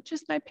hand, which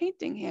is my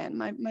painting hand,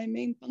 my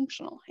main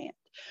functional hand.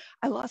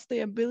 I lost the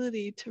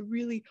ability to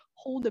really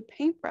hold a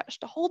paintbrush,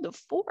 to hold a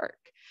fork.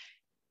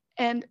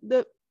 And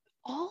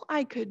all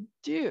I could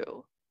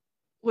do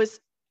was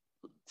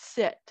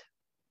sit.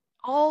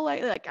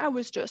 I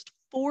was just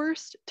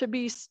forced to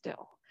be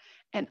still.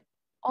 And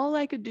all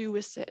I could do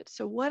was sit.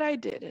 So what I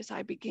did is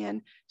I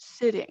began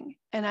sitting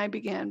and I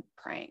began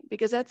praying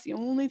because that's the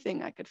only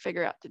thing I could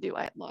figure out to do.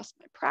 I had lost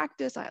my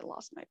practice. I had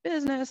lost my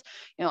business.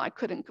 You know, I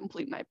couldn't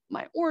complete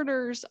my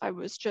orders. I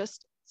was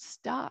just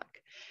stuck.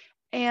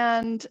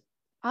 And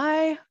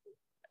I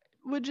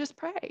would just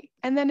pray.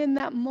 And then in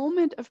that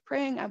moment of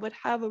praying, I would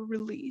have a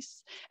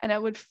release and I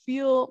would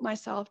feel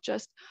myself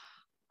just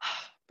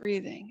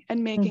breathing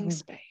and making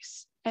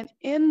space. And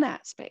in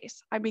that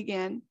space, I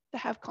began to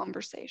have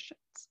conversations.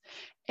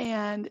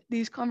 And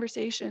these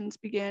conversations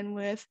began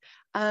with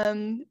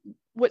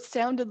what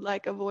sounded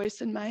like a voice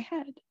in my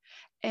head.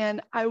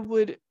 And I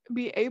would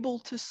be able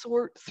to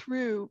sort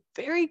through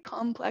very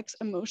complex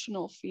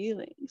emotional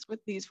feelings with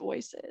these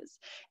voices.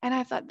 And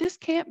I thought, this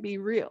can't be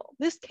real.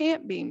 This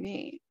can't be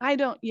me. I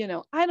don't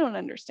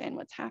understand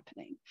what's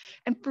happening.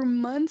 And for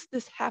months,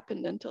 this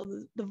happened until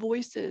the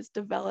voices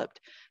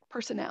developed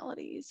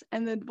personalities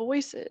and the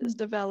voices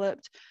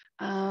developed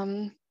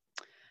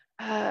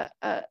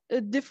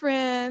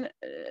different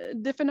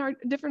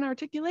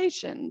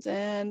articulations,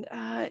 and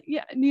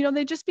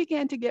they just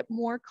began to get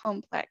more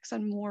complex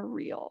and more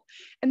real.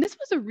 And this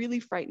was a really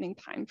frightening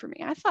time for me.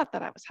 I thought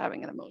that I was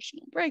having an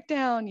emotional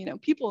breakdown. You know,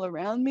 people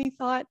around me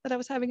thought that I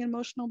was having an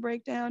emotional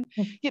breakdown.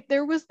 Yet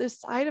there was this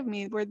side of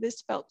me where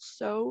this felt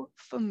so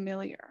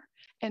familiar,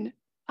 and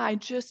I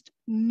just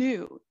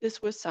knew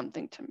this was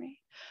something to me.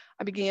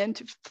 I began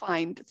to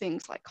find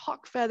things like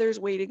hawk feathers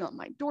waiting on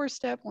my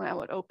doorstep when I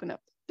would open up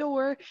the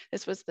door.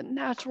 This was the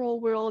natural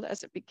world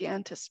as it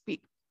began to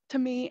speak to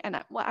me. And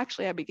I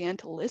began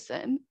to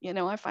listen. You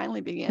know, I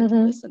finally began to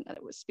listen that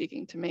it was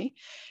speaking to me.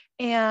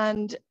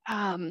 And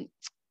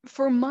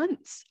for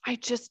months, I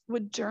just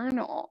would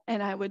journal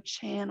and I would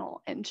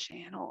channel and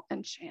channel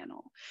and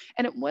channel.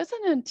 And it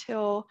wasn't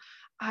until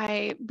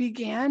I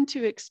began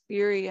to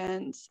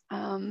experience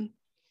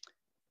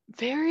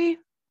very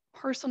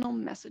personal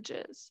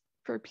messages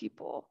for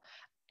people,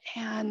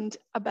 and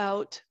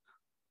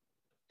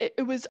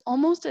it was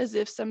almost as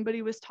if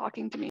somebody was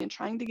talking to me and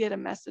trying to get a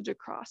message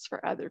across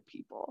for other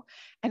people.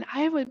 And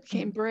I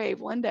became brave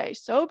one day,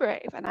 so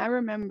brave. And I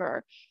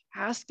remember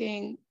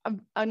asking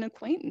an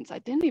acquaintance, I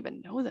didn't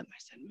even know them. I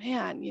said,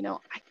 man, you know,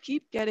 I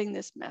keep getting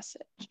this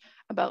message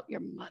about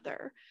your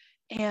mother.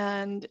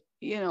 And,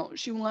 you know,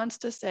 she wants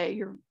to say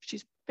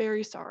she's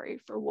very sorry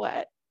for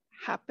what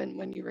happened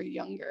when you were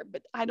younger,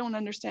 but I don't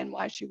understand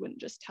why she wouldn't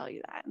just tell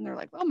you that. And they're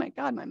like, oh my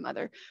God, my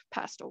mother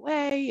passed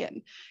away.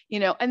 And, you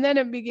know, and then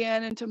it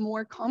began into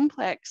more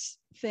complex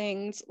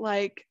things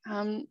like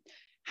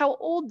how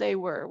old they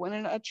were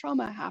when a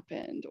trauma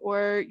happened,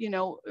 or, you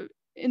know,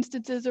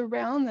 instances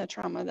around the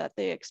trauma that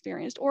they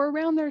experienced, or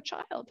around their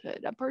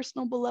childhood, a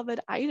personal beloved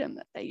item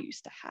that they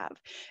used to have.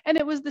 And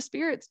it was the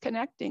spirits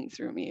connecting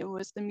through me. It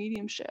was the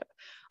mediumship.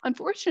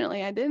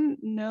 Unfortunately, I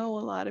didn't know a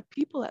lot of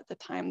people at the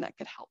time that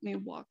could help me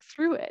walk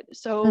through it.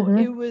 So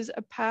it was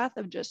a path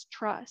of just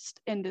trust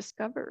and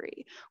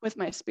discovery with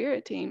my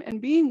spirit team,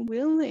 and being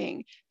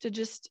willing to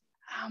just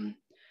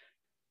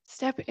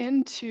step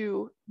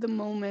into the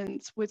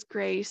moments with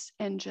grace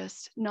and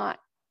just not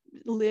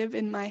live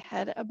in my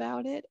head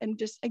about it, and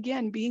just,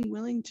 again, being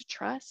willing to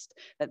trust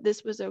that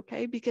this was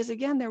okay, because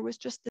again, there was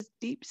just this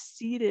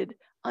deep-seated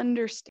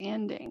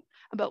understanding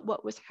about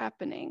what was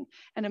happening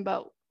and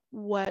about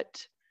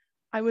what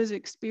I was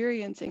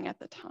experiencing at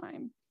the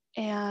time,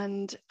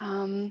 and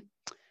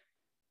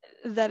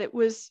that it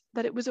was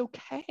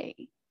okay,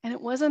 and it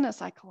wasn't a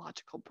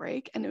psychological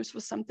break, and it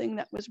was something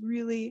that was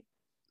really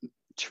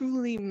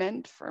truly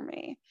meant for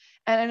me.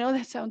 And I know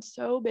that sounds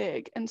so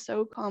big and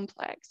so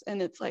complex,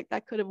 and it's like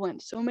that could have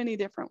went so many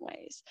different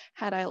ways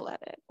had I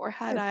let it, or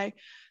had I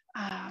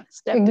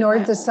stepped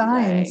ignored the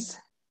signs.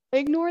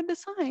 Ignored the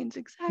signs,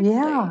 exactly.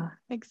 Yeah,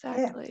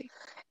 exactly.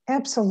 Yeah,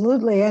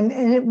 absolutely. And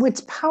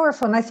it's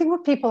powerful. And I think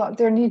what people out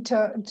there need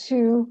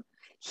to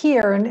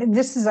here, and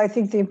this is, I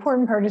think, the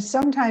important part, is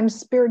sometimes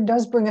spirit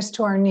does bring us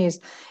to our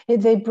knees.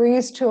 They bring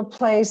us to a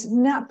place,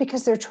 not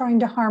because they're trying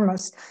to harm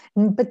us,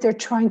 but they're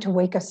trying to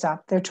wake us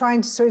up. They're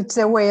trying to, so it's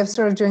their way of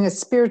sort of doing a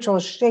spiritual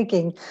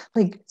shaking,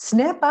 like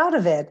snap out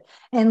of it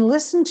and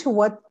listen to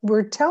what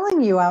we're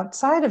telling you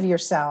outside of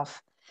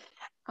yourself.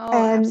 Oh,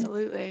 And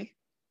absolutely.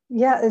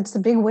 yeah, it's a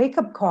big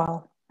wake-up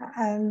call.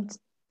 And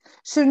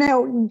so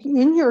now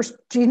in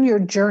your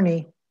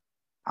journey,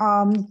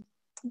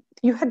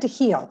 you had to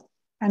heal,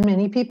 and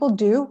many people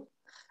do.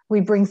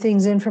 We bring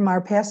things in from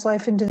our past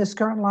life into this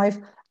current life.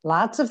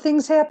 Lots of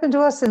things happen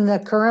to us in the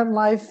current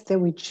life that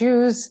we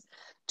choose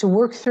to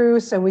work through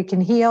so we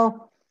can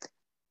heal.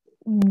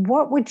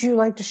 What would you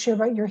like to share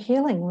about your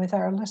healing with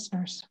our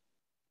listeners?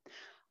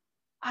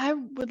 I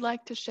would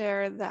like to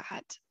share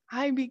that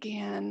I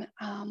began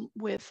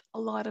with a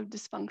lot of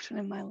dysfunction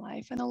in my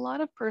life and a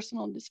lot of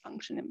personal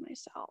dysfunction in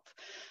myself.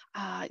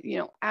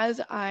 As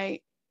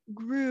I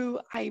grew,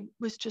 I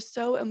was just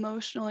so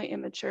emotionally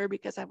immature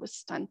because I was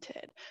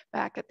stunted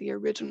back at the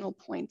original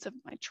points of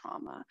my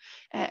trauma.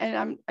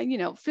 And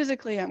I'm,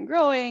 physically I'm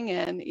growing,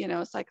 and,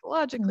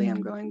 psychologically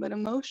I'm growing, but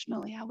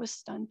emotionally I was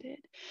stunted.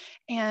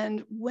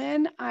 And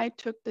when I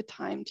took the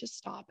time to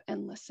stop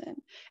and listen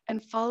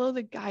and follow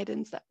the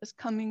guidance that was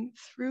coming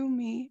through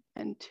me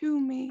and to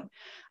me,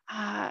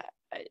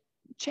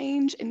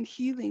 change and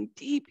healing,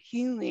 deep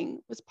healing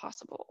was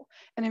possible.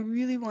 And I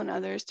really want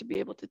others to be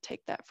able to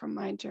take that from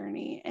my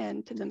journey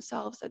and to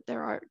themselves, that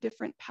there are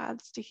different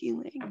paths to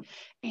healing.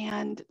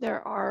 And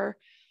there are,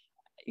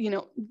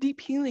 deep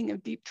healing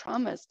of deep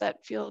traumas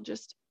that feel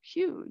just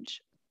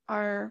huge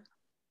are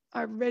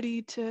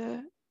ready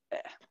to,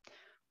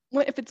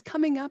 if it's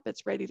coming up,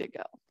 it's ready to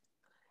go.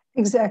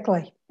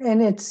 Exactly.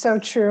 And it's so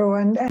true.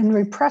 And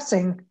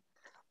repressing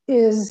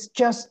is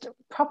just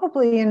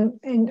probably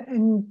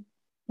in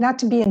not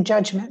to be in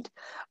judgment,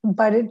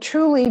 but it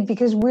truly,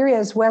 because we're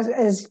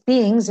as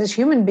beings, as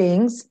human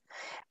beings,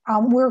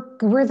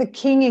 we're the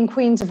king and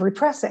queens of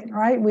repressing,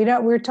 right?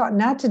 We're taught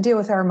not to deal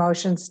with our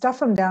emotions, stuff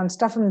them down,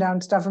 stuff them down,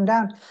 stuff them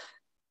down.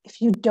 If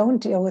you don't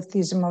deal with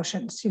these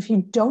emotions, if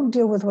you don't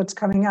deal with what's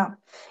coming up,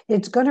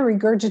 it's going to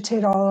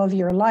regurgitate all of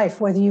your life,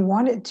 whether you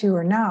want it to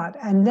or not.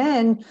 And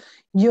then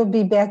you'll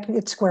be back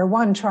at square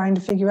one trying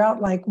to figure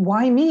out, like,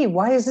 why me?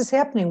 Why is this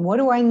happening? What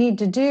do I need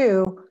to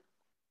do?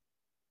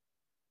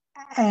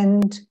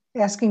 And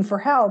asking for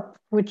help,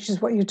 which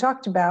is what you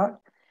talked about,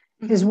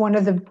 is one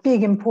of the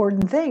big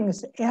important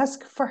things.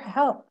 Ask for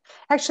help.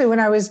 Actually, when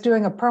I was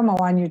doing a promo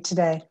on you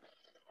today,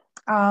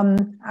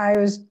 I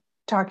was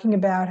talking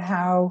about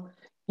how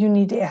you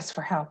need to ask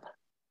for help.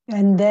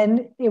 And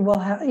then it will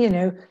have,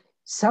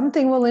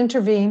 something will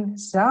intervene.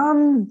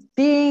 Some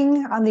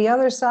being on the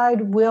other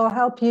side will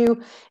help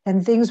you,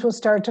 and things will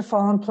start to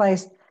fall in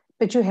place.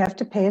 But you have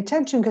to pay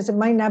attention, because it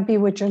might not be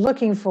what you're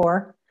looking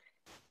for,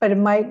 but it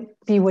might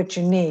be what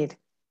you need.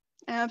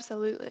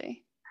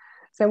 Absolutely.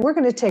 So we're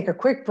going to take a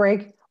quick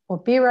break. We'll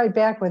be right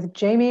back with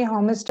Jamie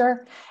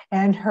Homeister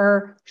and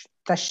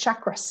the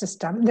chakra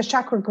system, the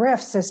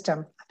Chakragraph System.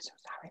 I'm so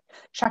sorry.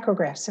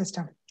 Chakragraph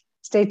System.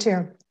 Stay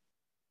tuned.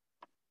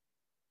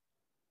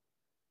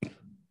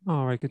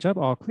 All right, good job.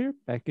 All clear.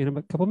 Back in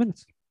a couple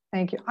minutes.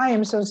 Thank you. I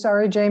am so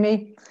sorry,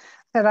 Jamie,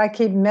 that I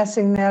keep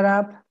messing that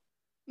up.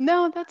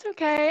 No, that's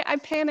okay. I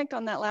panicked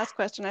on that last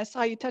question. I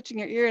saw you touching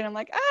your ear and I'm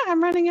like,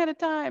 I'm running out of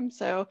time.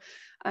 So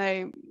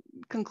I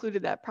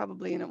concluded that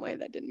probably in a way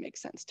that didn't make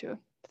sense to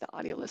the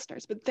audio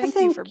listeners. But thank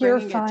you for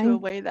bringing it to a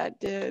way that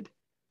did.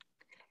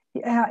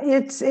 Yeah,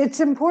 it's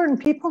important.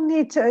 People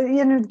need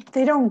to,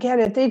 they don't get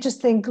it. They just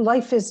think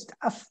life is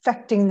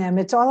affecting them.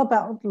 It's all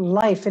about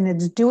life, and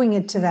it's doing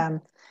it to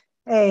them.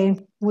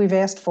 We've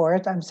asked for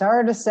it. I'm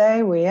sorry to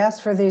say, we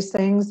asked for these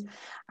things.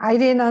 I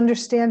didn't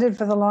understand it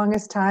for the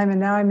longest time, and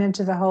now I'm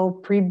into the whole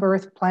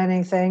pre-birth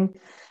planning thing,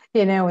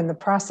 and the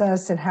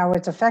process and how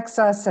it affects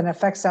us and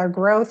affects our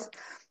growth.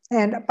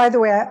 And by the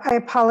way, I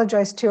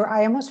apologize too.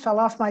 I almost fell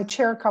off my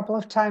chair a couple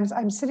of times.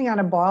 I'm sitting on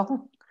a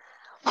ball,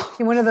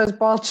 in one of those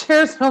ball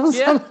chairs.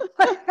 Yeah.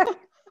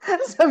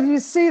 So if you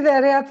see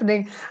that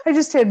happening, I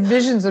just had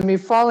visions of me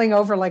falling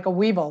over like a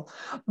weevil.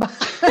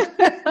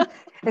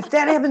 If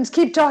that happens,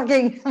 keep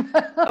talking.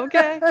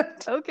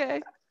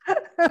 Okay.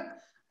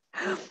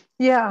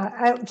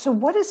 Yeah. So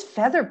what is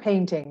feather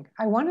painting?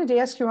 I wanted to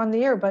ask you on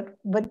the air, but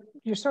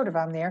you're sort of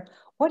on the air.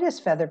 What is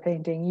feather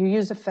painting? You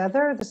use a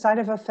feather, the side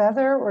of a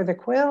feather, or the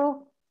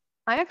quill?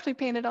 I actually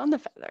painted on the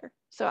feather.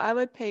 So I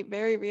would paint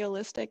very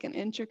realistic and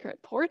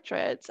intricate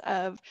portraits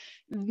of,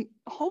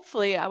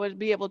 hopefully I would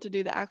be able to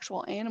do the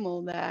actual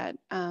animal that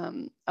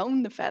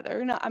owned the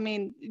feather. Now, I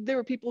mean, there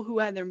were people who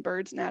had their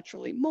birds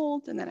naturally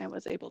molt, and then I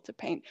was able to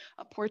paint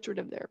a portrait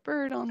of their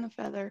bird on the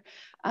feather.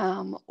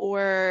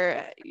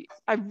 Or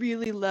I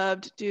really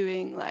loved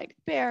doing like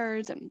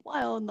bears and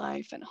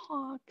wildlife and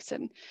hawks.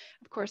 And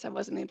of course I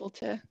wasn't able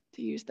to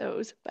use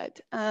those, but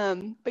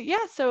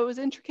yeah, so it was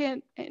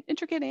intricate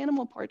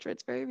animal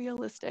portraits, very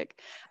realistic.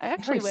 I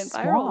actually went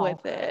viral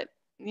with it.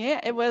 Yeah,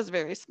 it was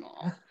very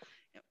small.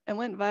 It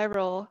went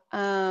viral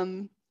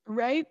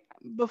right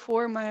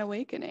before my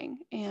awakening,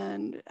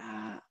 and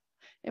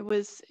it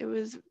was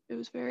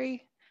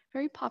very,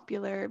 very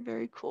popular,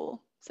 very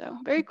cool. So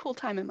very cool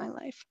time in my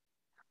life.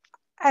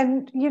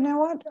 And you know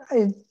what?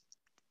 It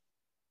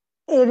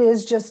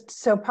is just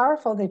so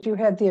powerful that you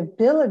had the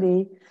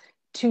ability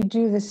to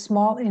do this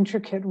small,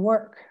 intricate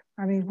work.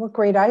 I mean, what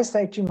great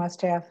eyesight you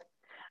must have.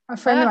 A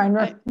friend of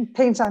mine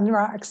paints on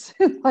rocks.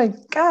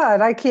 Like,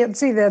 God, I can't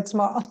see that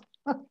small.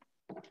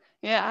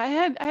 Yeah, I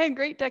had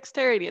great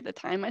dexterity at the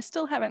time. I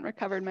still haven't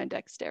recovered my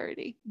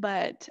dexterity,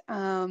 but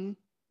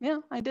yeah,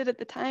 I did at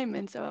the time,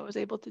 and so I was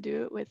able to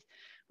do it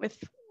with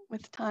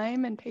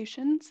time and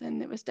patience,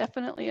 and it was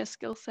definitely a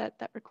skill set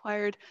that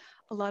required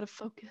a lot of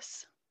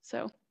focus.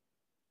 So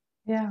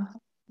yeah,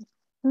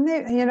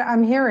 you know,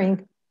 I'm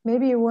hearing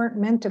maybe you weren't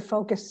meant to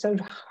focus so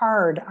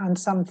hard on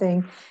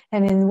something,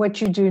 and in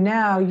what you do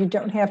now, you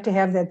don't have to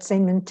have that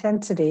same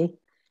intensity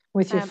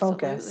with your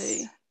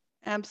focus.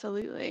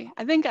 Absolutely.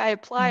 I think I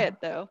apply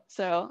it though,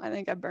 so I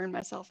think I burn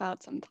myself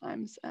out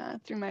sometimes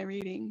through my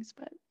readings,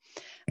 but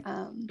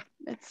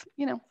it's,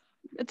 you know,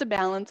 it's a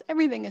balance.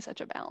 Everything is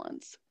such a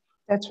balance.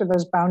 That's where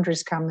those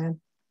boundaries come in.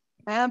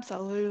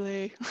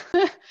 Absolutely.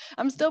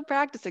 I'm still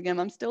practicing them.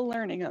 I'm still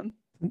learning them.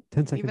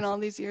 10 seconds. Even all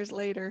these years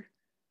later.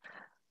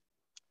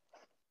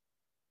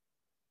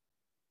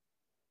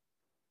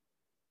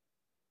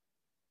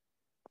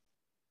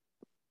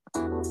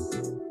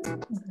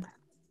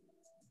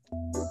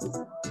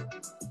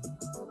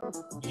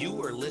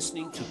 You are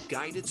listening to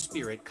Guided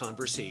Spirit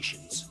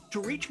Conversations.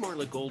 To reach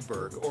Marla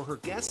Goldberg or her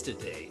guest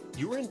today,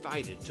 you're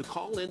invited to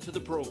call into the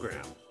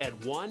program at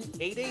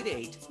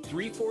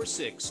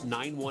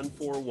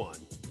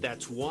 1-888-346-9141.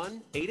 That's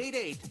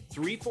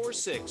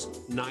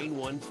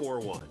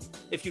 1-888-346-9141.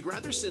 If you'd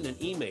rather send an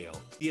email,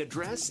 the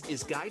address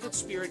is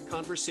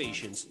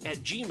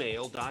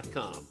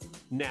guidedspiritconversations@gmail.com.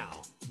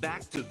 Now,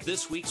 back to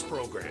this week's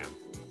program.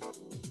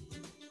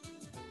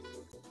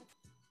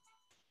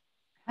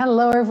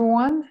 Hello,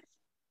 everyone.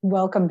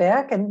 Welcome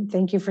back, and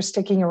thank you for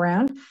sticking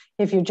around.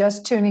 If you're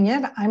just tuning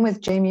in, I'm with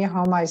Jamie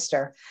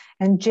Homeister,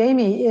 and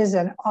Jamie is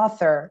an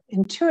author,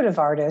 intuitive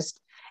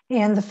artist,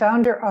 and the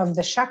founder of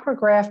the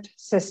Chakragraph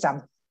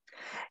System.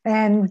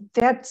 And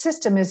that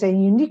system is a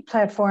unique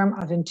platform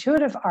of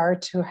intuitive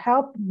art to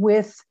help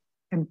with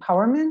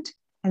empowerment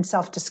and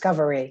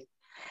self-discovery.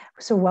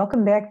 So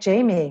welcome back,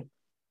 Jamie.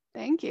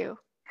 Thank you.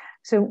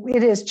 So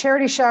it is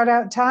charity shout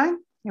out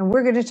time, and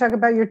we're going to talk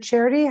about your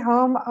charity,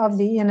 Home of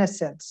the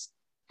Innocents.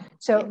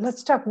 So Yes.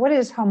 Let's talk, what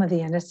is Home of the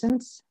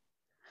Innocents?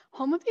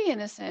 Home of the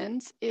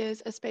Innocents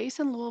is a space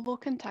in Louisville,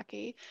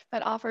 Kentucky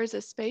that offers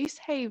a space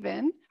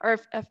haven, or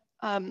a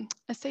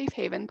safe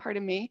haven,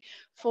 pardon me,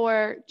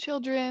 for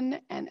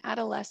children and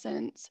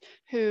adolescents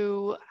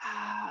who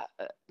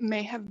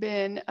may have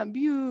been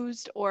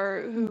abused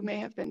or who may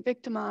have been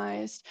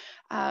victimized,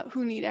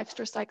 who need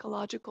extra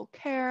psychological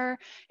care.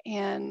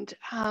 And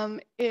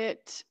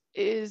it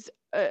is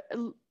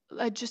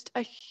just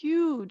a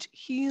huge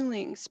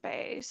healing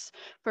space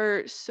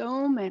for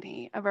so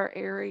many of our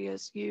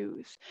area's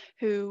youth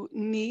who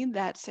need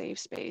that safe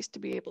space to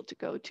be able to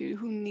go to,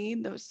 who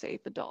need those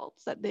safe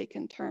adults that they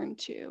can turn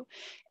to.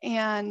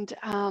 And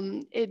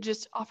it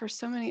just offers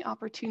so many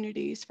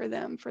opportunities for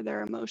them, for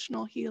their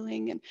emotional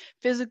healing and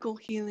physical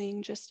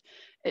healing. Just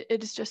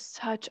it is just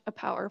such a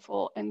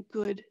powerful and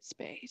good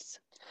space.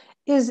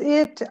 Is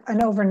it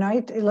an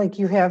overnight, like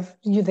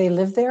they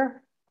live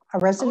there? A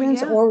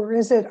residence, or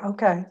is it,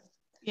 okay?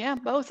 Yeah,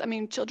 both. I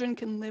mean, children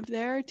can live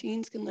there,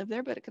 teens can live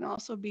there, but it can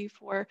also be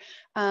for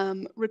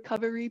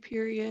recovery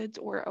periods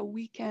or a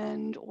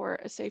weekend or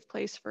a safe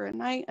place for a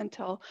night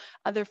until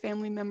other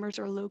family members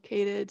are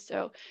located.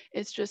 So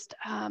it's just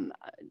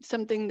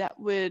something that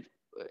would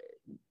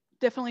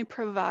definitely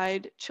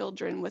provide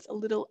children with a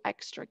little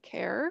extra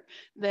care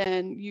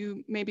than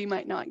you maybe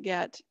might not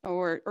get,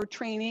 or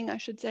training, I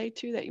should say,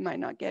 too, that you might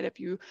not get if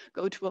you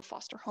go to a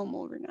foster home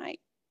overnight.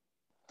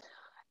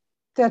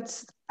 I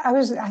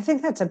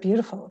think that's a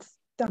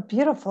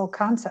beautiful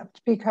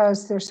concept,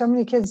 because there's so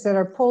many kids that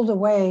are pulled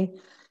away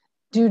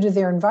due to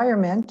their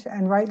environment,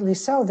 and rightly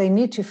so. They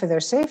need to for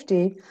their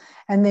safety,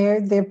 and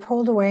they're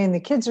pulled away, and the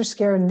kids are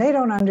scared and they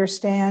don't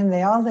understand.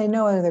 All they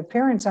know is their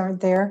parents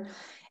aren't there,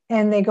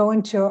 and they go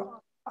into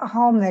a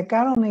home that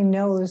God only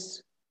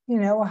knows,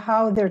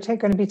 how they're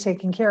going to be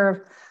taken care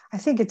of. I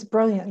think it's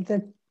brilliant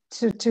that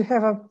to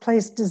have a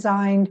place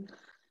designed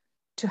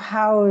to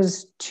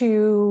house,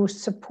 to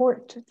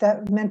support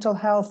that mental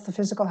health, the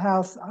physical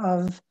health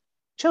of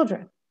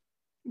children.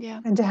 Yeah.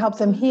 And to help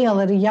them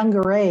heal at a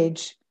younger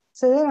age.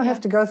 So they don't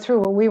have to go through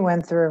what we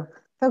went through.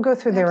 They'll go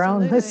through their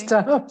own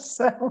stuff.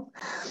 So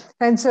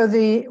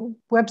the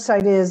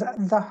website is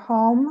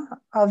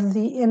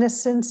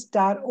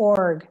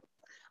homeoftheinnocents.org.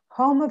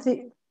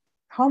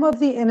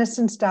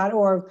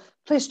 Homeoftheinnocents.org.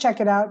 Please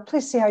check it out.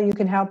 Please see how you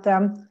can help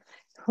them.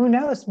 Who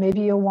knows?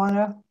 Maybe you'll want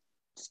to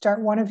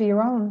start one of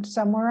your own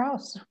somewhere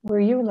else where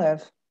you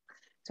live.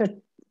 So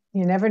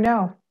you never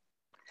know.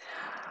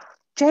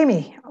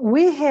 Jamie,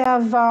 we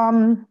have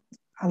a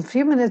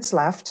few minutes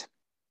left,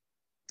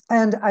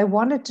 and I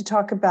wanted to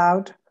talk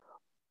about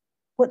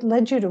what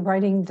led you to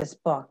writing this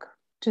book.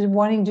 to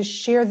wanting to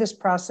share this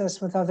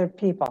process with other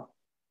people?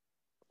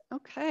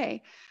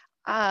 Okay.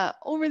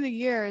 Over the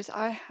years,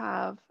 I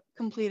have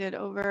completed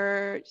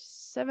over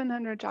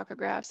 700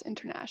 chakragraphs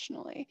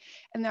internationally.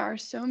 And there are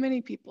so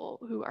many people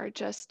who are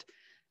just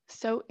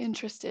so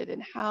interested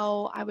in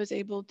how I was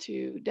able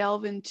to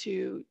delve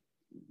into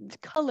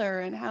color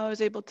and how I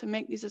was able to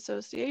make these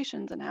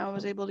associations and how I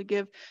was able to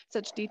give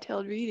such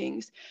detailed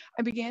readings.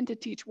 I began to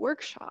teach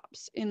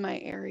workshops in my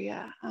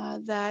area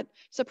that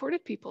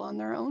supported people on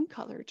their own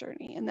color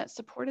journey and that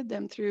supported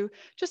them through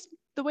just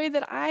the way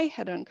that I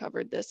had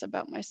uncovered this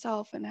about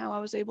myself and how I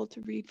was able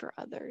to read for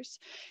others.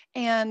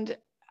 And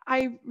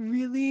I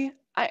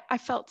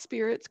felt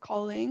Spirit's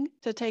calling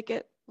to take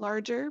it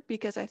larger,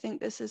 because I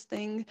think this is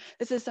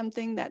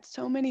something that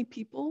so many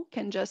people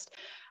can just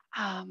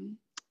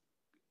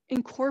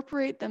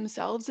incorporate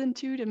themselves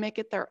into to make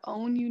it their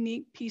own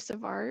unique piece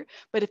of art.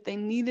 But if they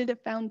needed a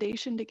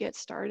foundation to get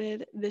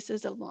started, this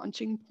is a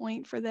launching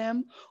point for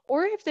them.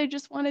 Or if they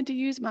just wanted to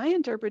use my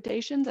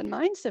interpretations and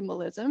my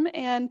symbolism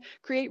and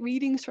create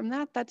readings from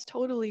that, that's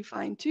totally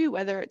fine too,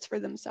 whether it's for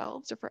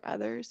themselves or for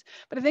others.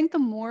 But I think the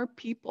more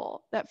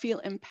people that feel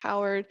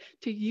empowered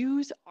to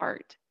use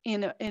art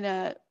in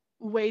a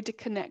way to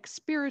connect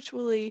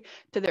spiritually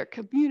to their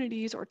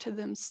communities or to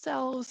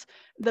themselves,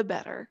 the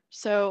better.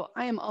 So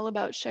I am all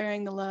about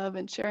sharing the love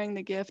and sharing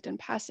the gift and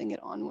passing it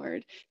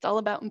onward. It's all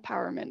about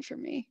empowerment for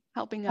me,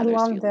 helping I others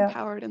love feel that.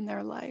 empowered in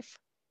their life.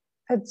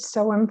 It's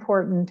so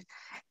important.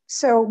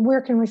 So where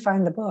can we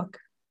find the book?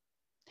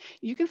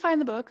 You can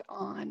find the book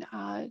on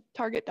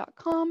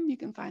Target.com. You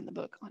can find the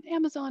book on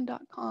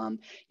Amazon.com.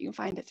 You can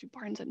find it through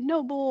Barnes &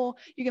 Noble.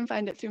 You can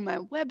find it through my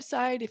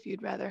website if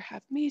you'd rather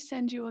have me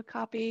send you a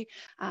copy.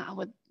 I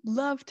would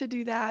love to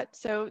do that.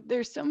 So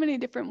there's so many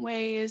different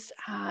ways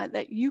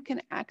that you can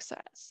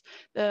access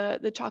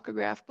the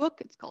Chakragraph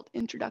book. It's called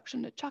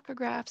Introduction to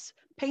Chakragraphs.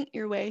 Paint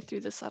your way through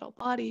the subtle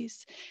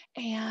bodies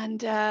and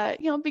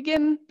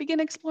begin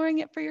exploring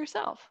it for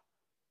yourself.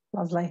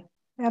 Lovely.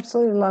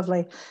 Absolutely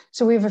lovely.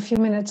 So we have a few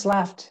minutes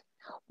left.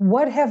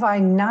 What have I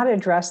not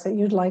addressed that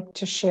you'd like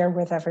to share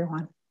with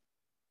everyone?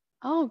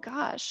 Oh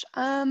gosh.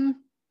 I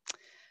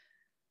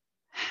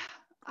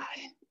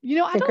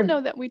don't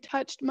know that we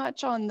touched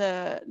much on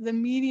the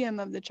medium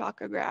of the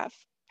Chakragraph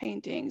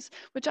paintings,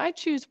 which I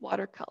choose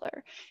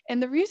watercolor.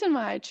 And the reason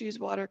why I choose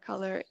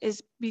watercolor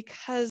is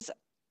because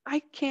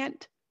I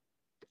can't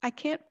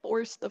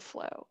force the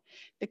flow.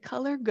 The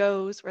color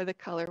goes where the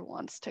color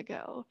wants to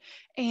go.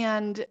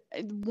 And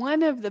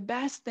one of the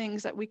best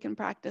things that we can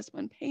practice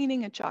when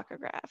painting a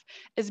chakragraph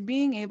is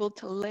being able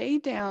to lay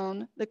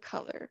down the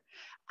color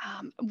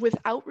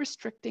without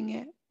restricting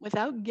it,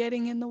 without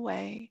getting in the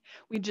way.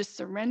 We just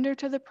surrender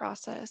to the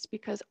process,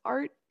 because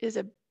art is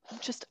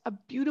just a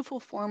beautiful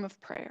form of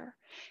prayer.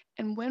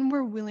 And when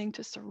we're willing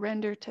to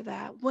surrender to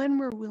that, when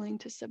we're willing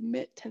to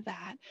submit to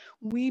that,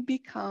 we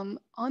become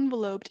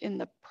enveloped in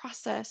the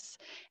process.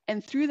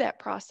 And through that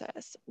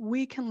process,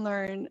 we can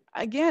learn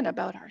again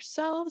about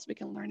ourselves, we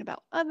can learn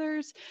about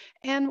others,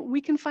 and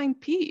we can find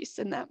peace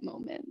in that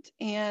moment.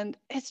 And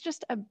it's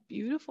just a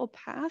beautiful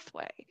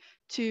pathway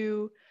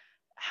to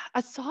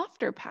a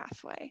softer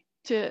pathway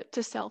to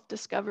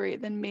self-discovery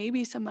than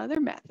maybe some other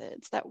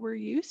methods that we're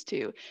used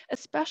to,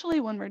 especially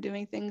when we're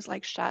doing things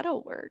like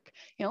shadow work.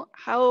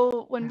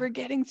 When we're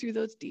getting through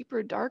those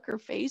deeper, darker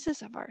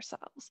phases of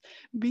ourselves,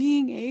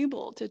 being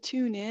able to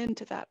tune in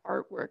to that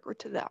artwork or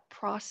to that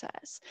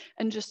process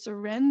and just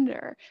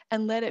surrender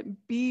and let it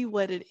be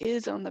what it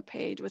is on the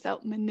page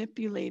without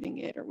manipulating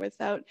it or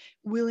without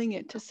willing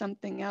it to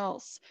something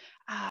else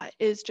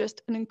is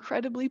just an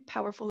incredibly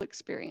powerful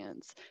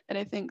experience. And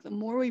I think the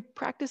more we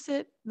practice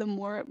it, the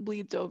more it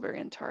bleeds over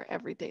into our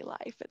everyday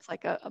life. It's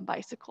like a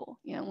bicycle.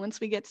 Once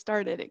we get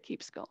started, it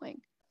keeps going.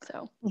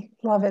 So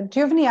love it. Do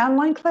you have any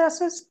online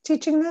classes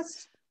teaching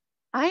this?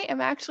 I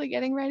am actually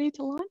getting ready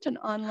to launch an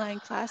online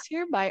class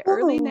here by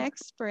early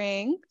next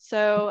spring.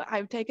 So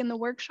I've taken the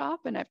workshop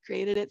and I've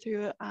created it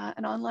through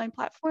an online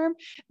platform,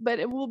 but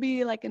it will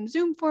be like in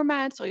Zoom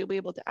format. So you'll be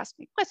able to ask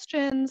me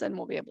questions and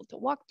we'll be able to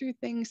walk through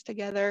things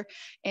together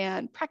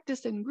and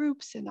practice in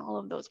groups and all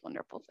of those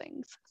wonderful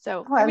things.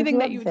 So everything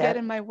that you would get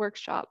in my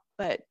workshop,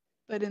 but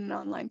in an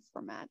online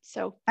format.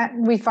 So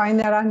we find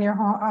that on your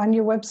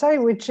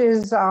website, which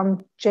is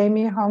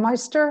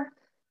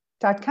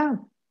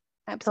JamieHomeister.com.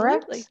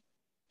 Absolutely. Correct?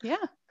 Yeah,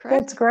 correct.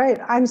 That's great.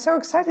 I'm so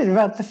excited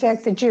about the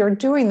fact that you're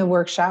doing the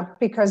workshop,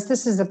 because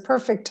this is a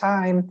perfect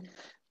time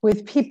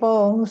with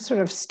people sort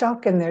of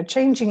stuck and they're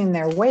changing in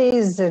their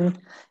ways, and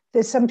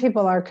some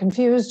people are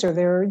confused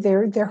or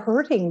they're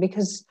hurting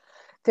because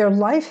their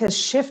life has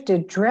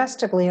shifted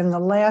drastically in the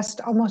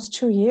last almost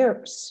 2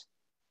 years.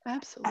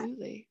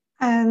 Absolutely.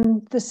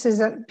 And this is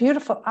a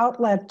beautiful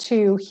outlet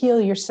to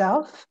heal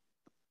yourself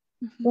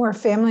or a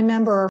family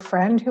member or a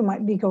friend who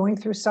might be going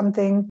through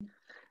something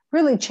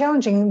really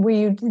challenging,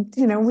 where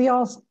we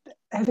all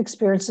have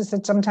experienced this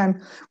at some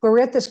time, where we're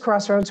at this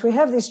crossroads, we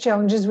have these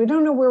challenges, we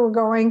don't know where we're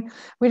going,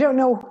 we don't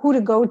know who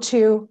to go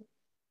to,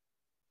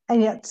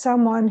 and yet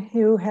someone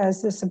who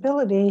has this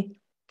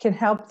ability can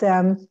help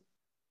them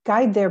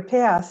guide their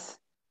path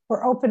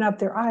or open up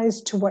their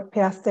eyes to what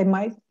path they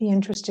might be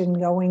interested in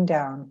going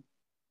down.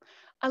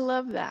 I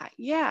love that.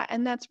 Yeah.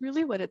 And that's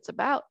really what it's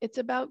about. It's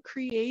about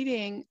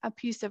creating a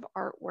piece of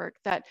artwork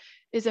that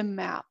is a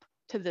map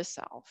to the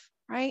self,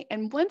 right?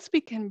 And once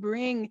we can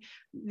bring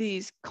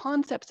these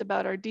concepts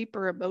about our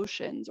deeper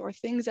emotions or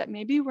things that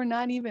maybe we're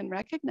not even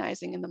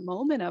recognizing in the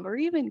moment of or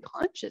even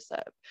conscious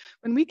of,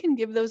 when we can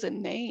give those a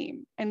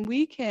name and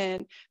we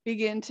can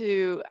begin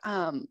to,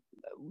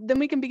 then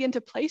we can begin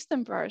to place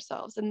them for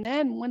ourselves. And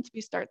then once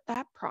we start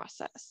that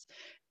process,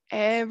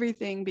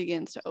 everything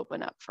begins to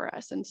open up for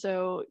us. And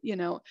so,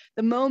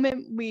 the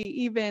moment we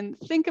even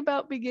think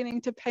about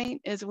beginning to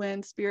paint is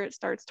when spirit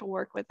starts to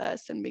work with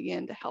us and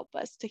begin to help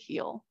us to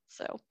heal.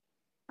 So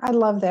I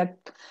love that.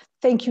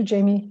 Thank you,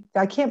 Jamie.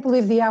 I can't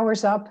believe the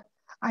hour's up.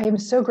 I am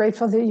so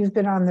grateful that you've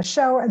been on the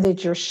show and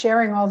that you're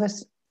sharing all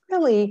this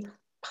really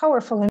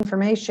powerful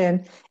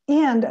information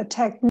and a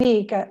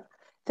technique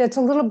that's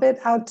a little bit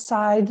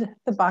outside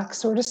the box,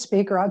 so to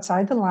speak, or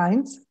outside the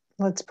lines.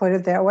 Let's put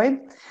it that way,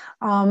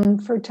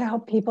 to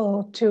help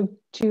people, to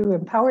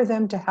empower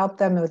them, to help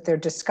them with their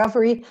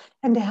discovery,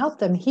 and to help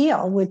them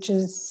heal, which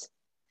is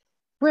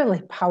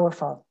really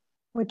powerful.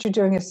 What you're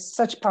doing is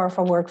such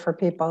powerful work for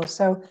people.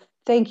 So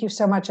thank you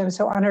so much. I'm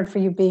so honored for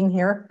you being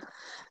here.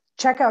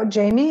 Check out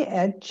Jamie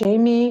at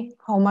Jamie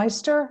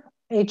Homeister,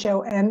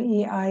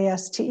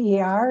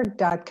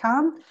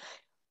 HOMEISTER.com.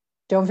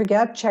 Don't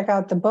forget, check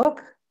out the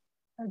book,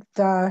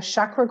 The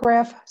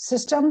Chakragraph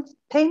System,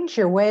 Paint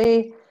Your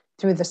Way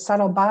Through the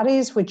Subtle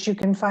Bodies, which you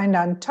can find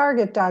on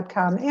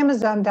Target.com,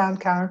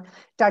 Amazon.com,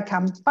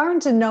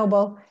 Barnes &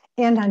 Noble,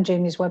 and on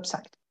Jamie's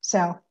website.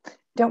 So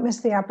don't miss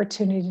the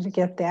opportunity to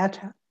get that.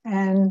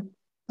 And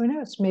who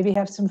knows, maybe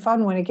have some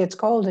fun when it gets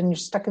cold and you're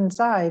stuck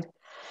inside.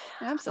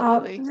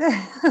 absolutely.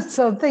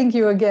 So thank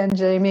you again,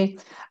 Jamie.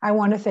 I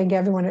want to thank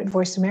everyone at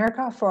Voice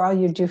America for all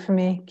you do for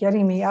me,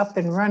 getting me up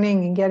and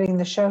running and getting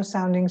the show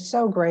sounding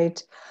so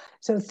great.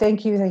 So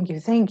thank you, thank you,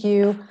 thank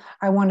you.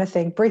 I want to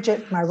thank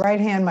Bridget, my right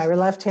hand, my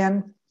left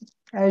hand.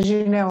 As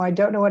you know, I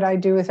don't know what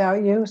I'd do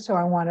without you, so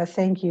I want to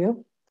thank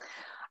you.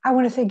 I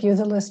want to thank you,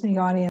 the listening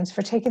audience,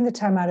 for taking the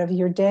time out of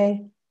your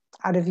day,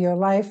 out of your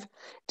life,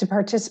 to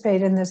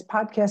participate in this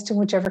podcast in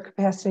whichever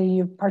capacity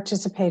you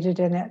participated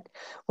in it,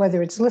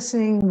 whether it's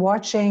listening,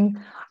 watching,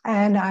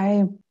 and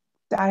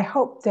I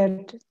hope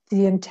that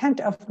the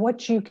intent of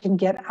what you can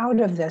get out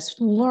of this,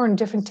 learn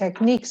different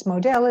techniques,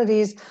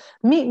 modalities,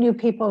 meet new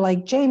people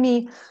like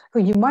Jamie, who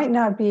you might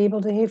not be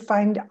able to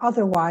find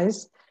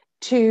otherwise,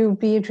 to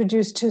be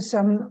introduced to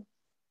some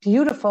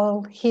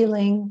beautiful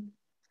healing,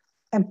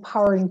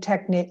 empowering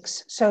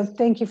techniques. So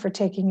thank you for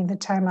taking the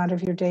time out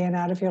of your day and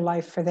out of your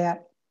life for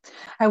that.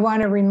 I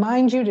want to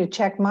remind you to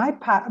check my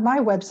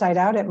website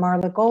out at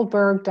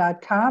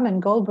MarlaGoldberrg.com,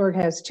 and Goldberg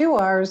has 2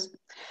 R's.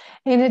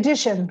 In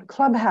addition,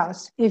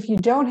 Clubhouse. If you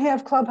don't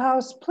have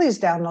Clubhouse, please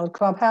download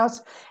Clubhouse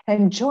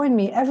and join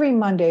me every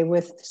Monday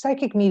with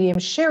psychic medium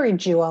Sherry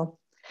Jewell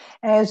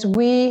as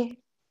we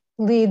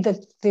lead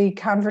the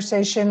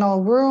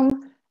conversational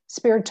room,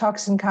 Spirit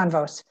Talks and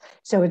Convos.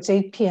 So it's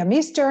 8 p.m.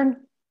 Eastern,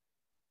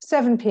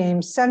 7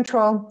 p.m.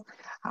 Central.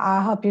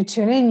 I'll help you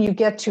tune in. You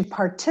get to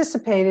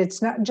participate.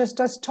 It's not just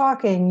us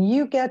talking.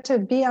 You get to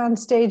be on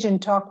stage and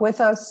talk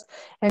with us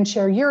and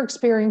share your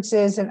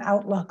experiences and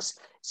outlooks.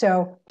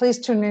 So please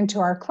tune into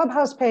our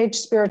Clubhouse page,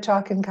 Spirit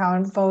Talk and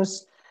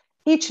Convos,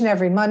 each and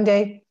every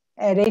Monday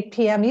at 8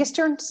 p.m.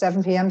 Eastern,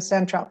 7 p.m.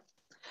 Central.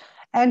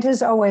 And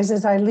as always,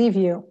 as I leave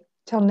you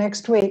till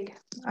next week,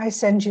 I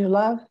send you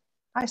love,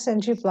 I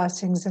send you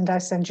blessings, and I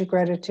send you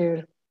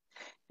gratitude.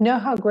 Know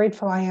how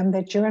grateful I am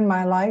that you're in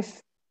my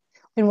life,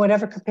 in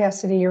whatever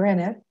capacity you're in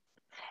it.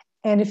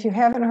 And if you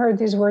haven't heard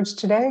these words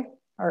today,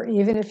 or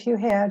even if you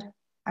had,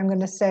 I'm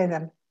going to say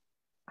them.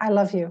 I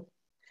love you.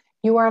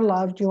 You are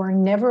loved. You are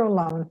never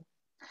alone,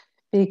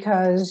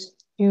 because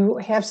you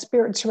have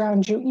spirits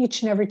around you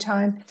each and every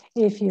time.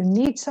 If you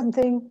need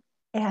something,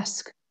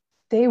 ask.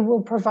 They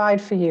will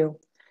provide for you.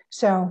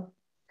 So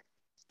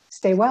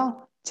stay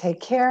well,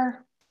 take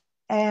care,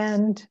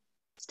 and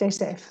stay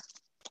safe.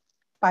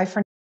 Bye for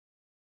now.